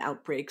significant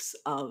outbreaks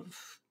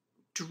of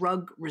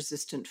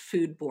drug-resistant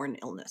foodborne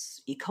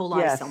illness, E.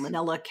 coli,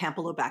 Salmonella,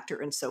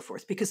 Campylobacter, and so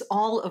forth, because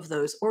all of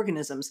those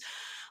organisms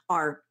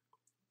are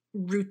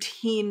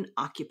routine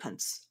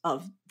occupants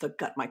of the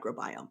gut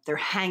microbiome. They're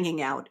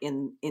hanging out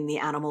in the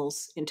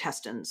animal's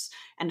intestines.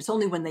 And it's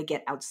only when they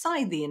get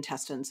outside the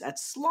intestines at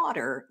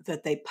slaughter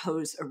that they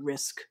pose a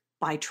risk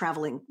by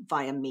traveling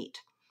via meat.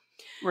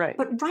 Right.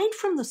 But right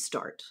from the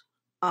start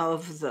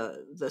of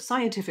the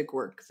scientific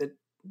work that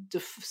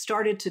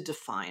started to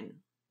define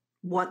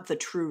what the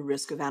true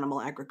risk of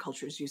animal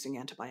agriculture's using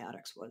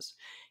antibiotics was,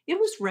 it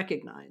was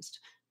recognized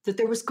that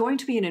there was going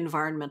to be an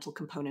environmental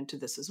component to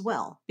this as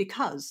well,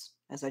 because,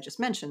 as I just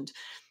mentioned,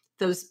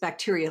 those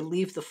bacteria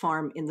leave the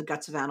farm in the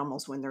guts of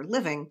animals when they're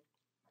living,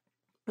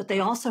 but they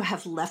also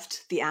have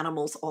left the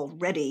animals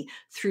already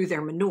through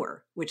their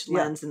manure, which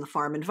lands in the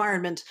farm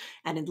environment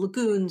and in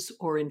lagoons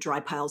or in dry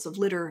piles of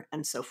litter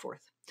and so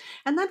forth.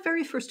 And that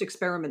very first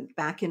experiment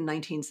back in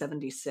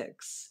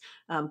 1976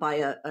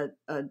 by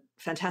a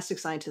fantastic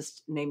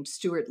scientist named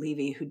Stuart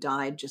Levy, who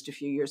died just a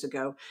few years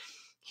ago,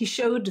 he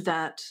showed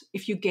that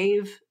if you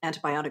gave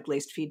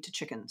antibiotic-laced feed to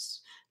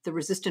chickens, the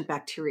resistant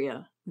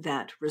bacteria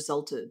that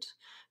resulted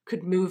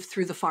could move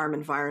through the farm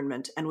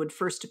environment and would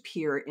first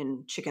appear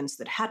in chickens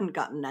that hadn't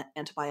gotten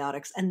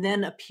antibiotics and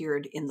then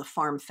appeared in the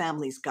farm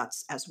family's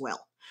guts as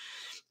well,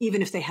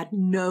 even if they had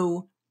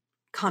no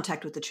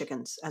contact with the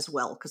chickens as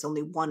well, because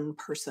only one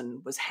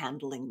person was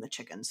handling the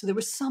chickens. So there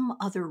was some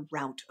other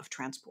route of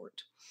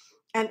transport.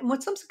 And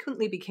what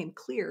subsequently became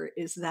clear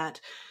is that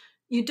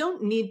you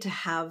don't need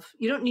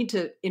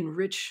to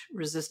enrich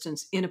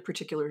resistance in a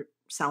particular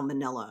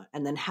salmonella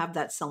and then have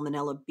that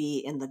salmonella be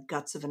in the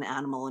guts of an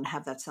animal and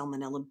have that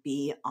salmonella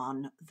be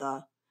on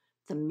the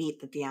meat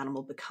that the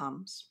animal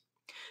becomes.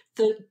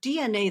 The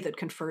DNA that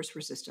confers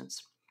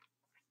resistance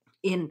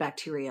in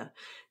bacteria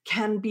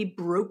can be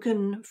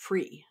broken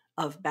free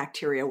of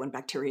bacteria when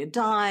bacteria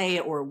die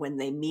or when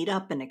they meet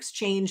up and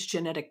exchange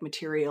genetic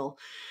material,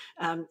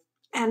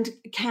 and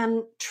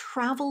can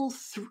travel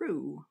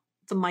through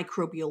the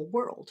microbial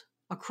world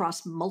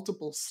across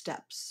multiple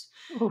steps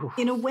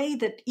in a way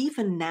that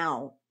even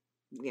now,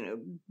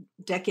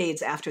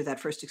 decades after that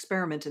first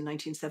experiment in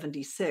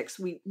 1976,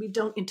 we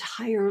don't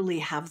entirely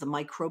have the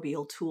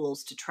microbial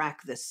tools to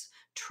track this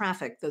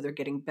traffic, though they're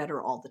getting better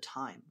all the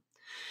time.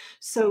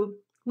 So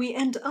we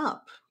end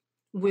up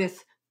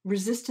with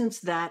resistance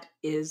that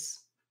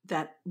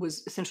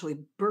was essentially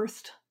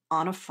birthed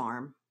on a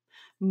farm,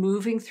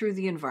 moving through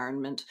the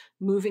environment,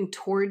 moving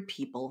toward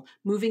people,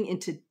 moving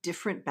into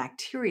different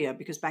bacteria,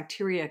 because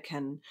bacteria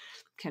can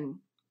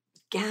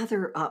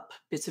gather up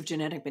bits of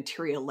genetic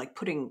material like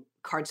putting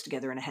cards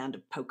together in a hand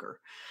of poker.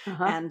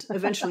 And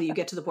eventually you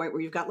get to the point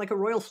where you've got like a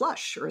royal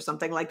flush or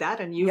something like that,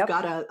 and you've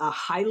got a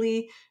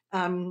highly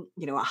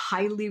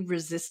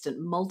resistant,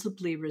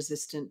 multiply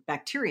resistant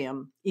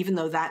bacterium, even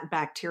though that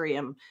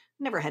bacterium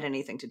never had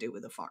anything to do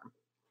with the farm.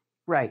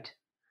 Right.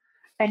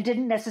 And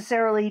didn't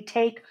necessarily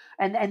take,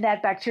 and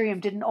that bacterium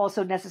didn't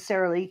also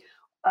necessarily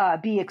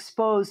be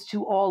exposed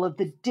to all of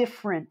the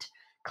different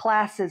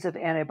classes of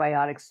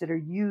antibiotics that are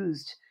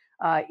used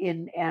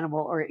in animal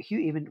or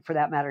even for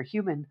that matter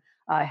human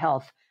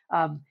health.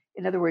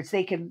 In other words,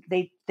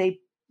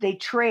 they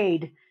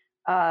trade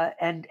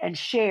and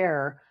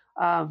share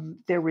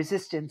their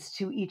resistance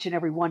to each and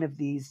every one of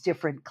these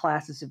different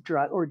classes of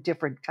drug or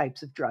different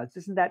types of drugs.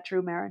 Isn't that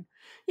true, Maren?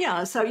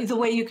 Yeah. So the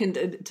way you can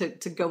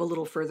to go a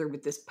little further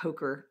with this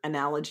poker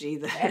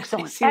analogy,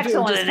 excellent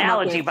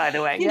analogy, by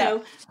the way.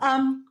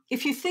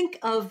 If you think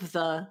of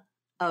an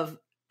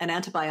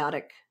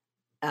antibiotic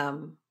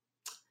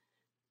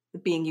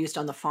being used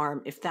on the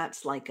farm, if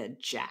that's like a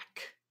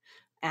jack,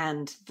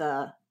 and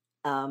the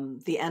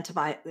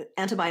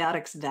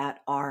antibiotics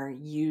that are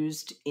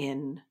used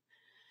in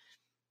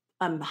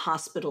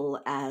hospital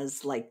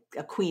as like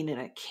a queen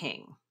and a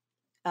king,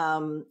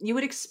 you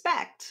would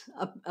expect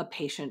a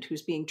patient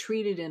who's being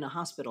treated in a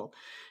hospital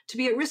to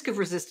be at risk of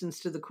resistance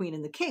to the queen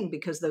and the king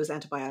because those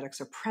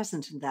antibiotics are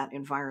present in that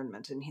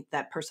environment, and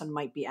that person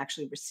might be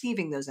actually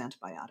receiving those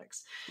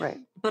antibiotics. Right.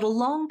 But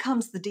along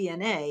comes the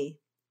DNA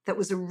that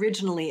was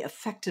originally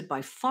affected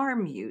by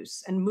farm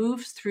use and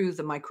moves through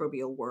the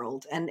microbial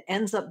world and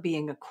ends up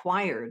being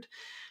acquired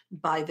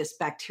by this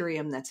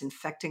bacterium that's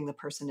infecting the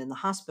person in the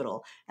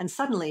hospital. And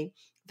suddenly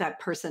that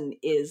person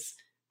is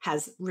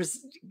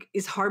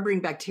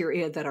harboring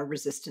bacteria that are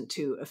resistant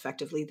to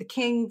effectively the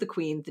king, the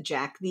queen, the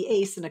jack, the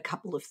ace, and a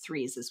couple of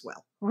threes as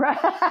well.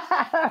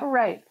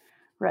 Right.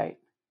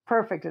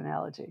 Perfect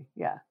analogy.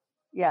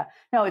 Yeah.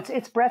 No,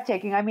 it's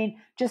breathtaking. I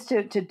mean, just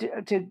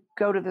to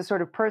go to the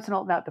sort of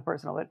personal, not the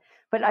personal,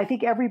 but I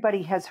think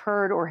everybody has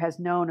heard or has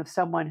known of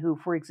someone who,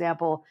 for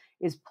example,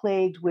 is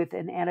plagued with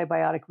an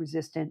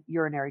antibiotic-resistant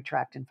urinary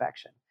tract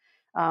infection.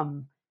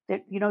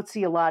 That you don't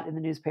see a lot in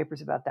the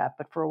newspapers about that,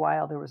 but for a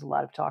while there was a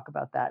lot of talk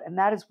about that. And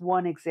that is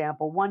one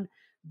example, one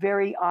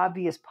very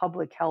obvious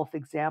public health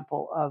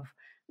example of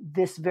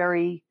this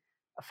very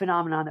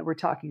phenomenon that we're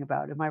talking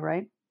about. Am I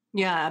right?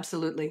 Yeah,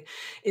 absolutely.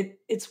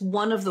 It's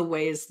one of the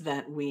ways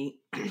that we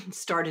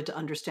started to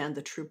understand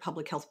the true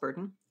public health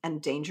burden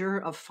and danger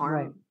of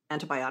farm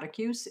antibiotic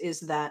use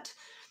is that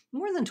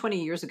more than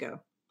 20 years ago,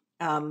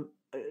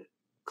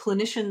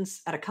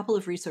 clinicians at a couple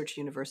of research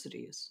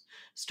universities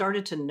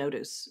started to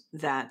notice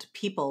that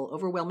people,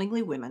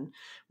 overwhelmingly women,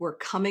 were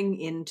coming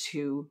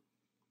into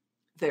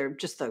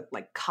the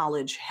like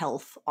college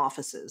health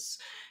offices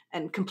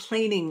and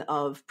complaining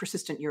of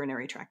persistent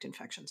urinary tract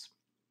infections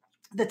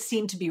that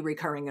seemed to be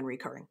recurring and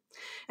recurring.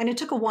 And it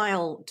took a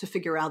while to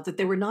figure out that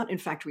they were not in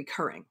fact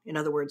recurring. In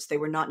other words, they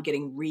were not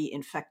getting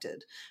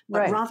reinfected,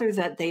 but rather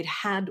that they'd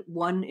had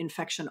one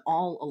infection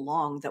all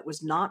along that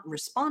was not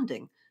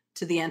responding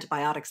to the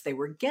antibiotics they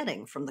were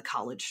getting from the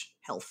college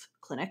health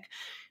clinic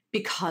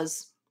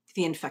because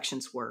the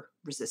infections were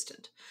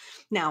resistant.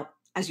 Now,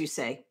 as you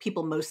say,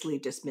 people mostly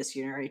dismiss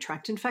urinary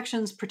tract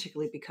infections,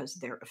 particularly because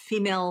they're a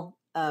female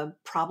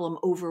problem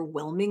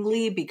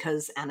overwhelmingly,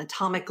 because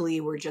anatomically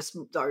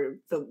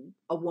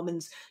a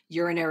woman's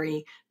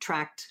urinary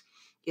tract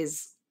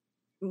is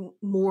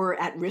more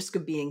at risk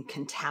of being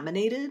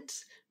contaminated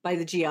by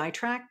the GI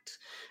tract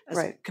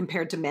as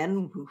compared to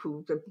men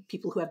who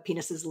people who have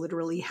penises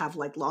literally have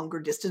like longer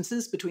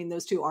distances between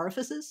those two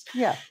orifices.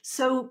 Yeah.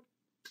 So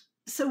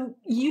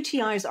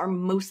UTIs are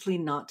mostly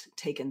not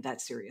taken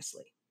that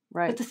seriously.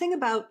 Right. But the thing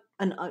about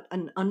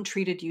an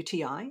untreated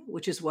UTI,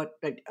 which is what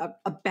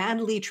a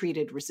badly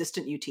treated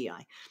resistant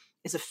UTI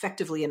is,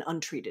 effectively an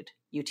untreated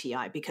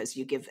UTI because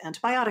you give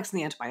antibiotics and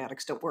the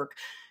antibiotics don't work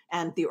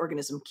and the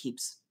organism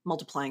keeps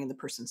multiplying in the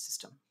person's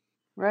system.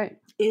 Right.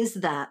 Is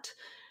that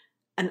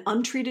an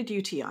untreated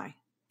UTI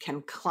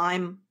can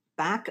climb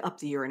back up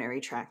the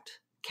urinary tract,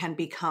 can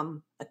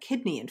become a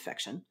kidney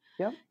infection.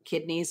 Yep.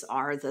 Kidneys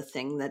are the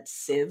thing that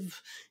sieve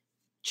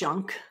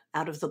junk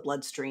out of the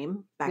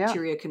bloodstream.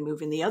 Bacteria can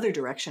move in the other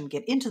direction,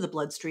 get into the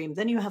bloodstream.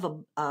 Then you have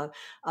a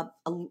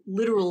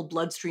literal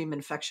bloodstream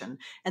infection,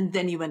 and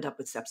then you end up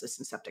with sepsis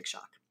and septic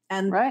shock.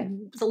 And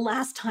the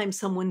last time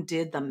someone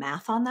did the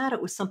math on that,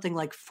 it was something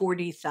like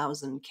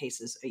 40,000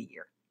 cases a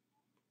year.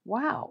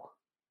 Wow.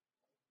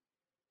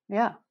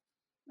 Yeah.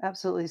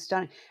 Absolutely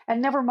stunning.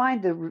 And never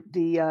mind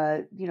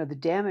the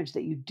damage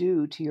that you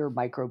do to your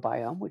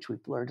microbiome, which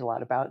we've learned a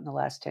lot about in the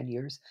last 10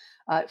 years,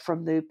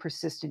 from the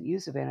persistent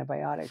use of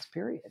antibiotics,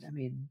 period. I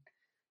mean,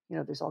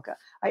 there's all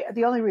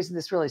the only reason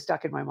this really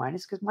stuck in my mind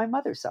is because my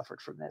mother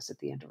suffered from this at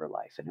the end of her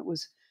life. And it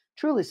was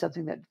truly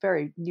something that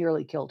very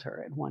nearly killed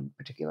her in one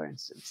particular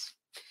instance.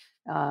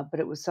 But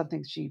it was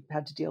something she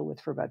had to deal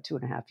with for about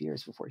 2.5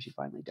 years before she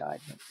finally died,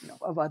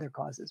 of other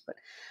causes. But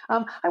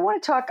I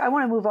want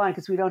to move on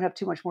because we don't have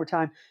too much more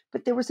time.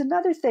 But there was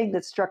another thing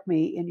that struck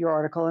me in your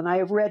article, and I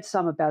have read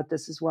some about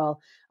this as well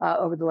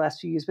over the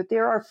last few years. But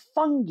there are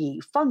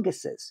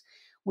funguses,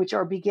 which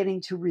are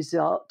beginning to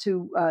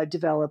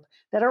develop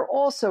that are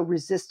also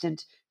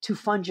resistant to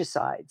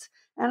fungicides.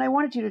 And I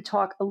wanted you to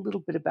talk a little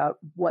bit about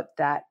what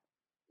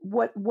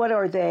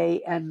are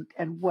they and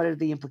what are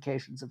the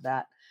implications of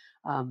that.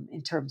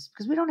 In terms,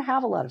 because we don't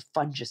have a lot of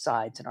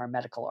fungicides in our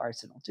medical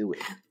arsenal, do we?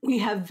 We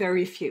have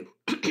very few.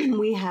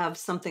 We have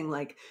something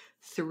like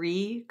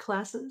 3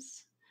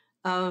 classes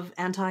of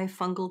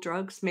antifungal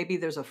drugs. Maybe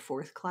there's a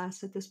 4th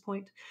class at this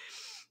point.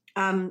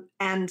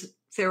 And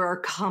there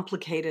are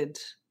complicated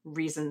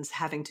reasons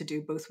having to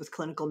do both with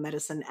clinical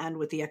medicine and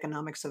with the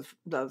economics of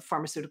the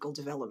pharmaceutical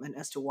development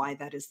as to why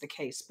that is the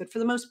case. But for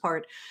the most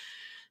part,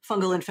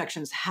 fungal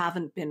infections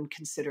haven't been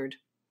considered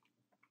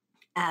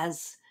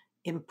as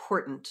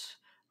important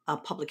a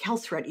public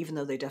health threat, even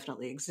though they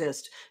definitely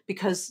exist,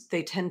 because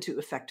they tend to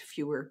affect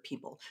fewer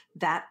people.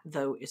 That,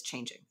 though, is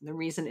changing. The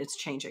reason it's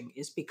changing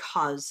is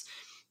because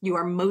you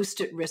are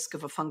most at risk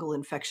of a fungal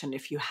infection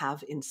if you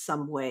have in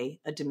some way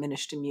a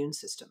diminished immune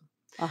system.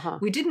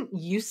 We didn't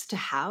used to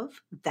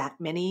have that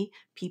many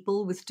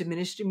people with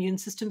diminished immune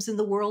systems in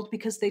the world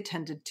because they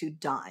tended to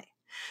die.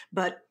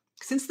 But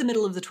since the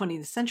middle of the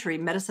 20th century,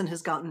 medicine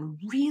has gotten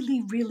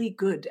really, really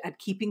good at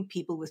keeping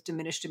people with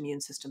diminished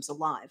immune systems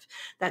alive.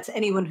 That's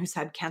anyone who's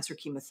had cancer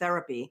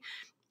chemotherapy,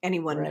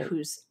 anyone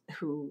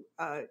who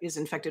is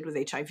infected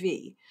with HIV.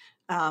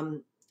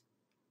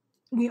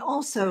 We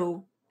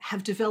also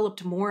have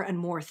developed more and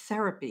more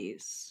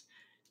therapies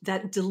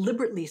that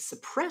deliberately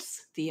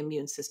suppress the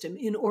immune system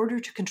in order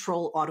to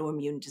control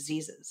autoimmune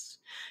diseases.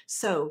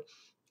 So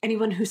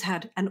anyone who's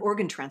had an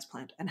organ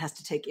transplant and has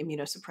to take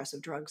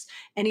immunosuppressive drugs,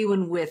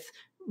 anyone with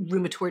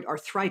rheumatoid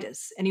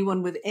arthritis,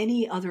 anyone with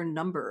any other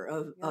number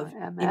of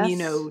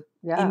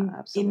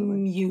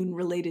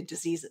immune-related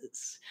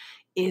diseases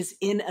is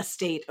in a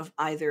state of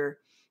either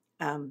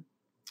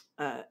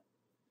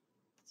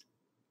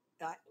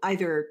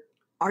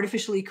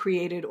artificially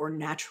created or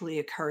naturally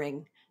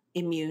occurring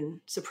immune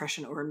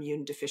suppression or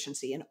immune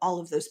deficiency. And all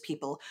of those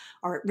people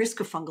are at risk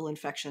of fungal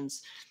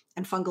infections,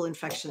 and fungal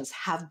infections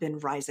have been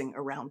rising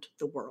around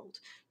the world.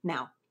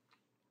 Now,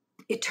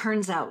 it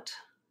turns out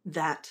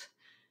that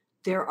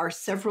there are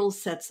several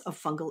sets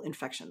of fungal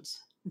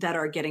infections that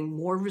are getting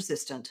more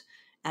resistant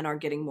and are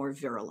getting more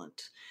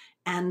virulent.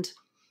 And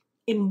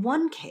in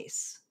one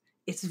case,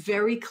 it's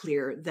very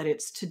clear that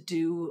it's to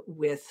do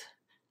with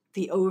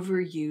the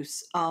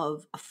overuse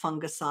of a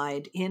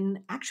fungicide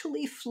in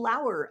actually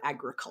flower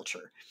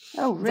agriculture.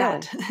 Oh, really?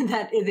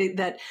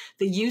 That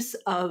the use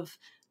of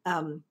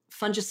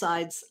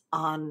fungicides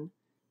on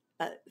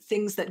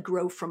things that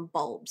grow from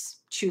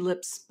bulbs,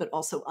 tulips, but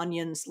also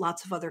onions,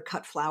 lots of other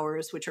cut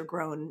flowers, which are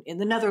grown in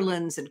the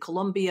Netherlands, in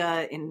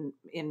Colombia,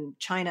 in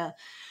China,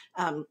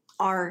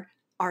 are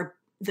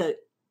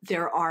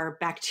there are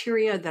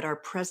bacteria that are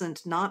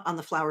present not on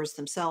the flowers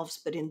themselves,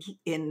 but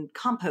in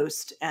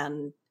compost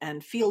and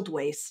field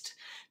waste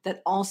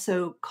that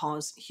also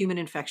cause human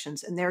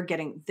infections, and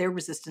their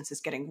resistance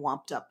is getting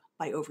whomped up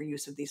by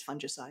overuse of these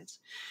fungicides.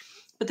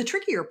 But the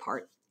trickier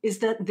part is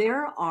that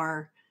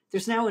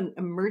there's now an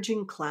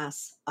emerging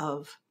class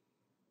of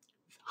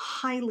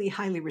highly,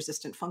 highly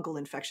resistant fungal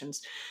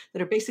infections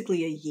that are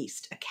basically a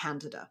yeast, a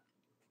candida.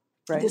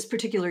 Right. This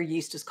particular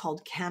yeast is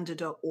called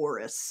Candida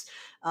auris.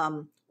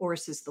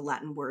 Auris is the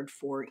Latin word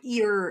for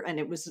ear, and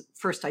it was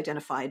first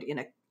identified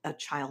in a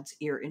child's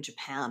ear in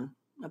Japan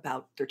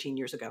about 13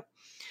 years ago.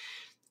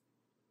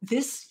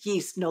 This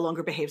yeast no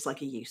longer behaves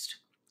like a yeast.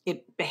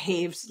 It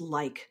behaves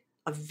like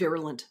a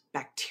virulent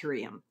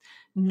bacterium.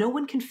 No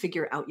one can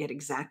figure out yet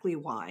exactly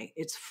why.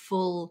 Its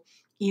full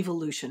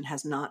evolution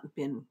has not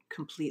been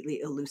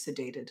completely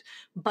elucidated.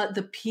 But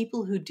the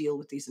people who deal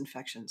with these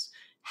infections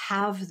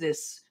have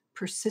this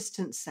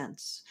persistent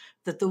sense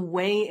that the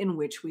way in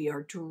which we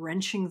are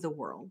drenching the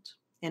world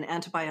in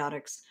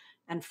antibiotics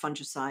and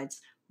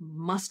fungicides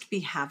must be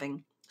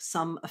having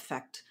some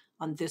effect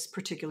on this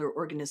particular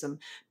organism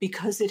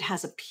because it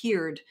has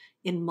appeared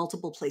in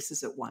multiple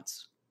places at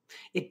once.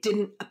 It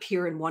didn't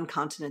appear in one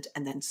continent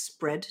and then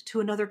spread to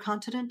another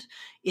continent.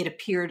 It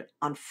appeared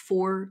on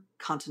 4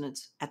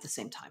 continents at the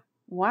same time.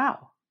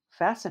 Wow.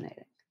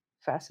 Fascinating.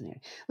 Fascinating.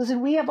 Listen,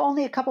 we have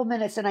only a couple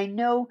minutes, and I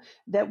know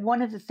that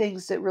one of the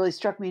things that really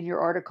struck me in your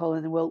article,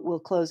 and we'll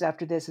close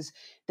after this, is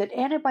that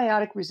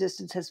antibiotic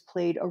resistance has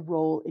played a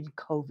role in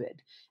COVID.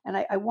 And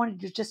I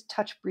wanted to just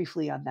touch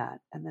briefly on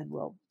that, and then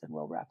we'll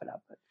wrap it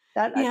up. But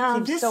that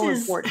seems so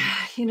important.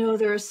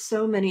 There are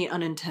so many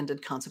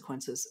unintended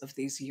consequences of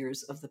these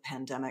years of the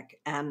pandemic,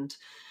 and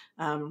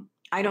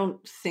I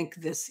don't think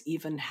this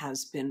even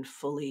has been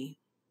fully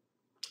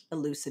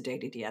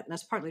elucidated yet. And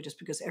that's partly just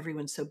because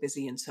everyone's so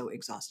busy and so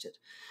exhausted.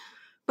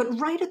 But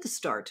right at the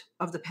start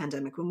of the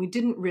pandemic, when we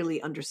didn't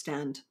really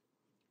understand,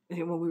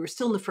 when we were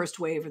still in the first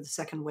wave or the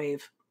second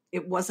wave,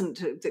 it wasn't,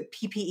 the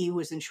PPE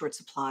was in short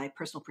supply,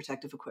 personal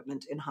protective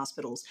equipment in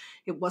hospitals.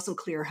 It wasn't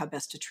clear how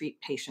best to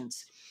treat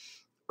patients.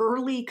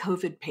 Early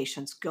COVID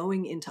patients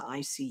going into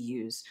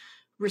ICUs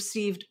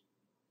received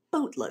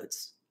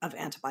boatloads of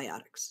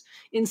antibiotics,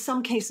 in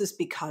some cases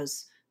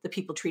because the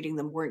people treating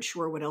them weren't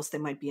sure what else they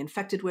might be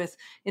infected with.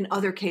 In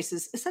other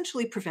cases,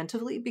 essentially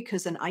preventively,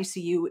 because an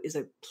ICU is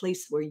a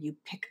place where you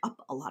pick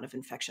up a lot of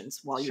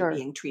infections while you're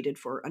being treated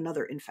for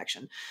another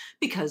infection,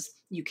 because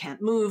you can't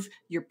move,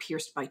 you're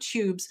pierced by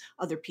tubes,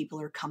 other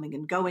people are coming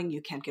and going, you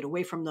can't get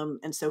away from them,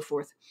 and so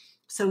forth.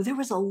 So there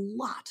was a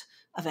lot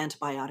of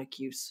antibiotic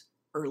use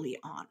early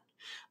on.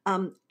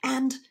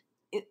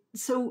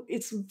 So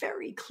it's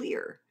very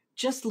clear,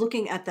 just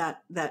looking at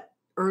that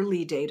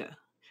early data,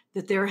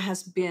 that there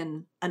has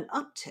been an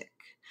uptick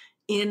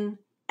in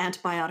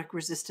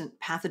antibiotic-resistant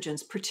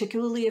pathogens,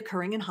 particularly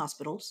occurring in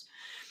hospitals,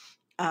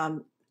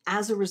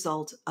 as a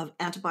result of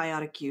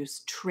antibiotic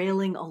use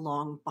trailing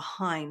along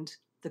behind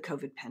the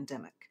COVID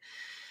pandemic.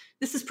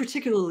 This is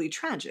particularly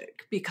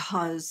tragic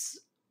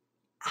because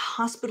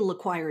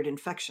hospital-acquired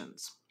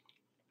infections,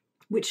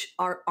 which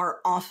are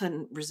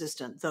often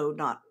resistant, though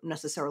not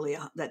necessarily,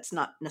 that's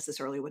not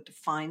necessarily what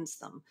defines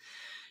them,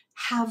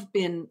 have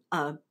been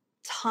a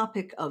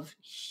topic of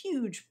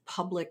huge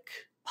public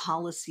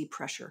policy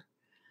pressure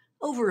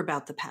over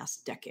about the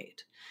past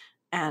decade.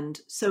 And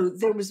so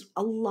there was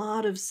a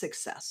lot of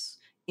success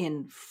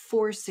in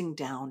forcing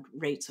down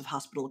rates of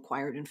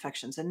hospital-acquired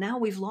infections. And now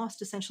we've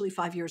lost essentially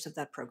 5 years of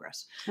that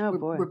progress.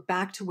 We're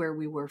back to where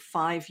we were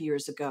 5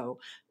 years ago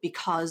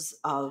because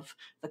of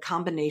the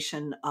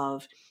combination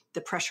of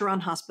the pressure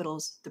on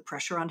hospitals, the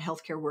pressure on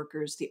healthcare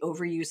workers, the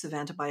overuse of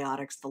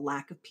antibiotics, the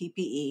lack of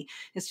PPE.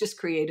 It's just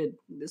created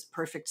this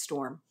perfect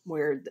storm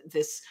where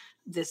this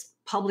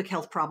public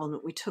health problem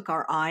that we took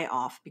our eye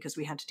off because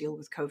we had to deal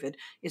with COVID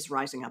is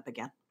rising up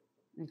again.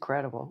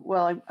 Incredible.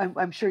 Well,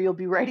 I'm sure you'll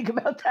be writing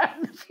about that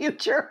in the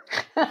future.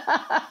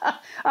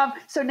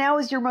 So now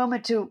is your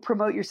moment to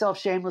promote yourself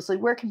shamelessly.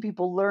 Where can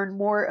people learn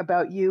more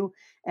about you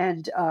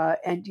and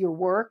your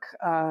work?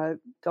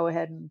 Go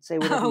ahead and say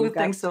whatever you've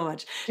got. Thanks so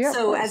much. Yeah,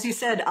 so as you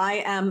said,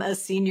 I am a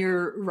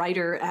senior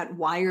writer at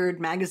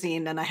Wired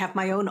magazine, and I have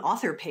my own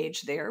author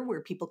page there where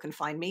people can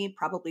find me.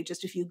 Probably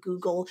just if you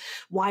Google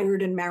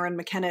Wired and Marin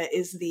McKenna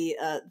is the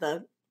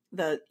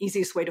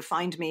easiest way to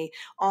find me.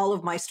 All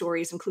of my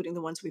stories, including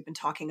the ones we've been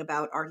talking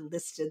about, are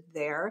listed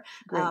there.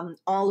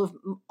 All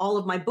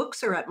of my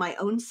books are at my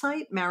own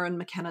site,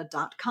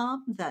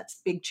 marinmckenna.com. That's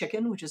Big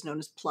Chicken, which is known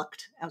as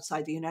Plucked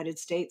outside the United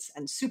States,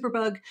 and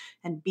Superbug,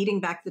 and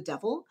Beating Back the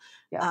Devil.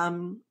 Yeah.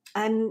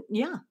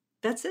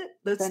 That's it.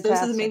 Those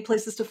are the main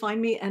places to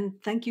find me.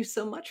 And thank you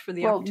so much for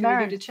the opportunity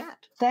Marin, to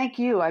chat. Thank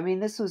you. I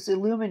mean, this was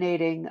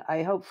illuminating,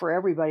 I hope, for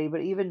everybody,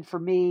 but even for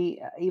me,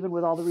 even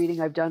with all the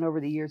reading I've done over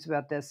the years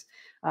about this,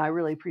 I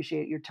really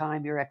appreciate your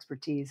time, your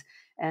expertise.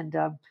 And,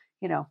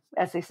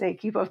 as they say,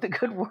 keep up the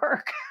good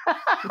work.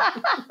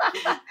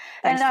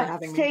 Thanks for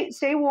having me.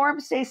 Stay warm,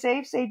 stay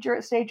safe, stay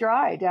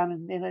dry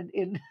down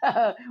in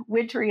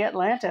wintry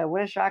Atlanta.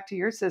 What a shock to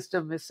your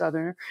system, Miss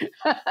Southerner.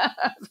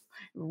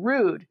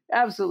 Rude,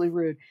 absolutely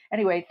rude.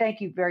 Anyway,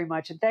 thank you very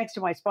much. And thanks to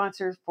my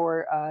sponsors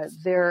for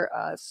their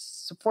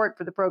support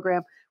for the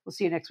program. We'll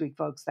see you next week,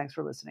 folks. Thanks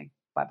for listening.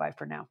 Bye-bye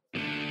for now.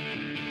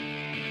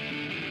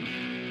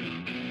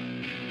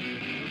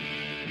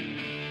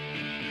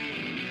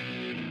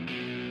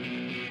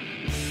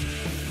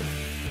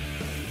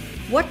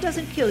 What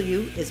Doesn't Kill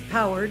You is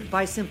powered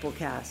by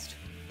Simplecast.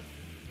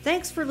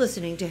 Thanks for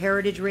listening to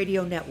Heritage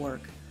Radio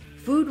Network,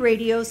 food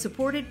radio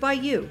supported by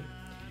you.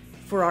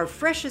 For our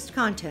freshest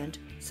content,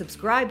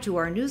 subscribe to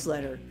our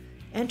newsletter.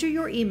 Enter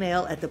your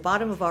email at the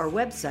bottom of our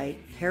website,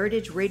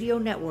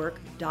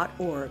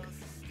 heritageradionetwork.org.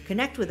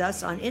 Connect with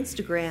us on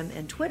Instagram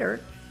and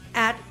Twitter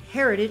at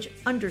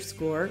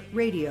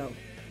heritage_radio.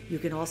 You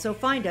can also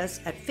find us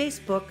at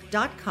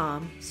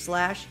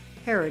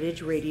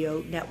facebook.com/Heritage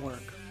Radio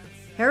Network.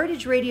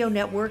 Heritage Radio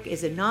Network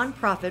is a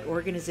nonprofit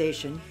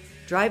organization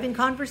driving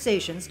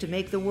conversations to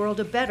make the world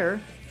a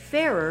better,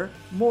 fairer,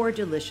 more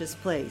delicious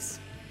place.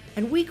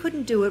 And we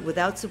couldn't do it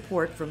without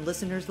support from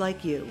listeners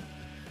like you.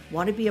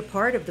 Want to be a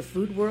part of the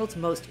food world's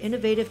most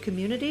innovative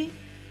community?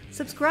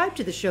 Subscribe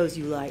to the shows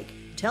you like,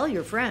 tell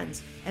your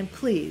friends, and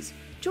please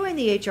join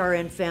the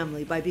HRN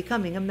family by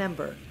becoming a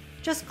member.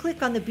 Just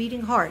click on the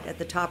beating heart at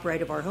the top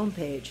right of our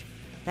homepage.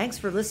 Thanks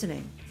for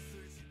listening.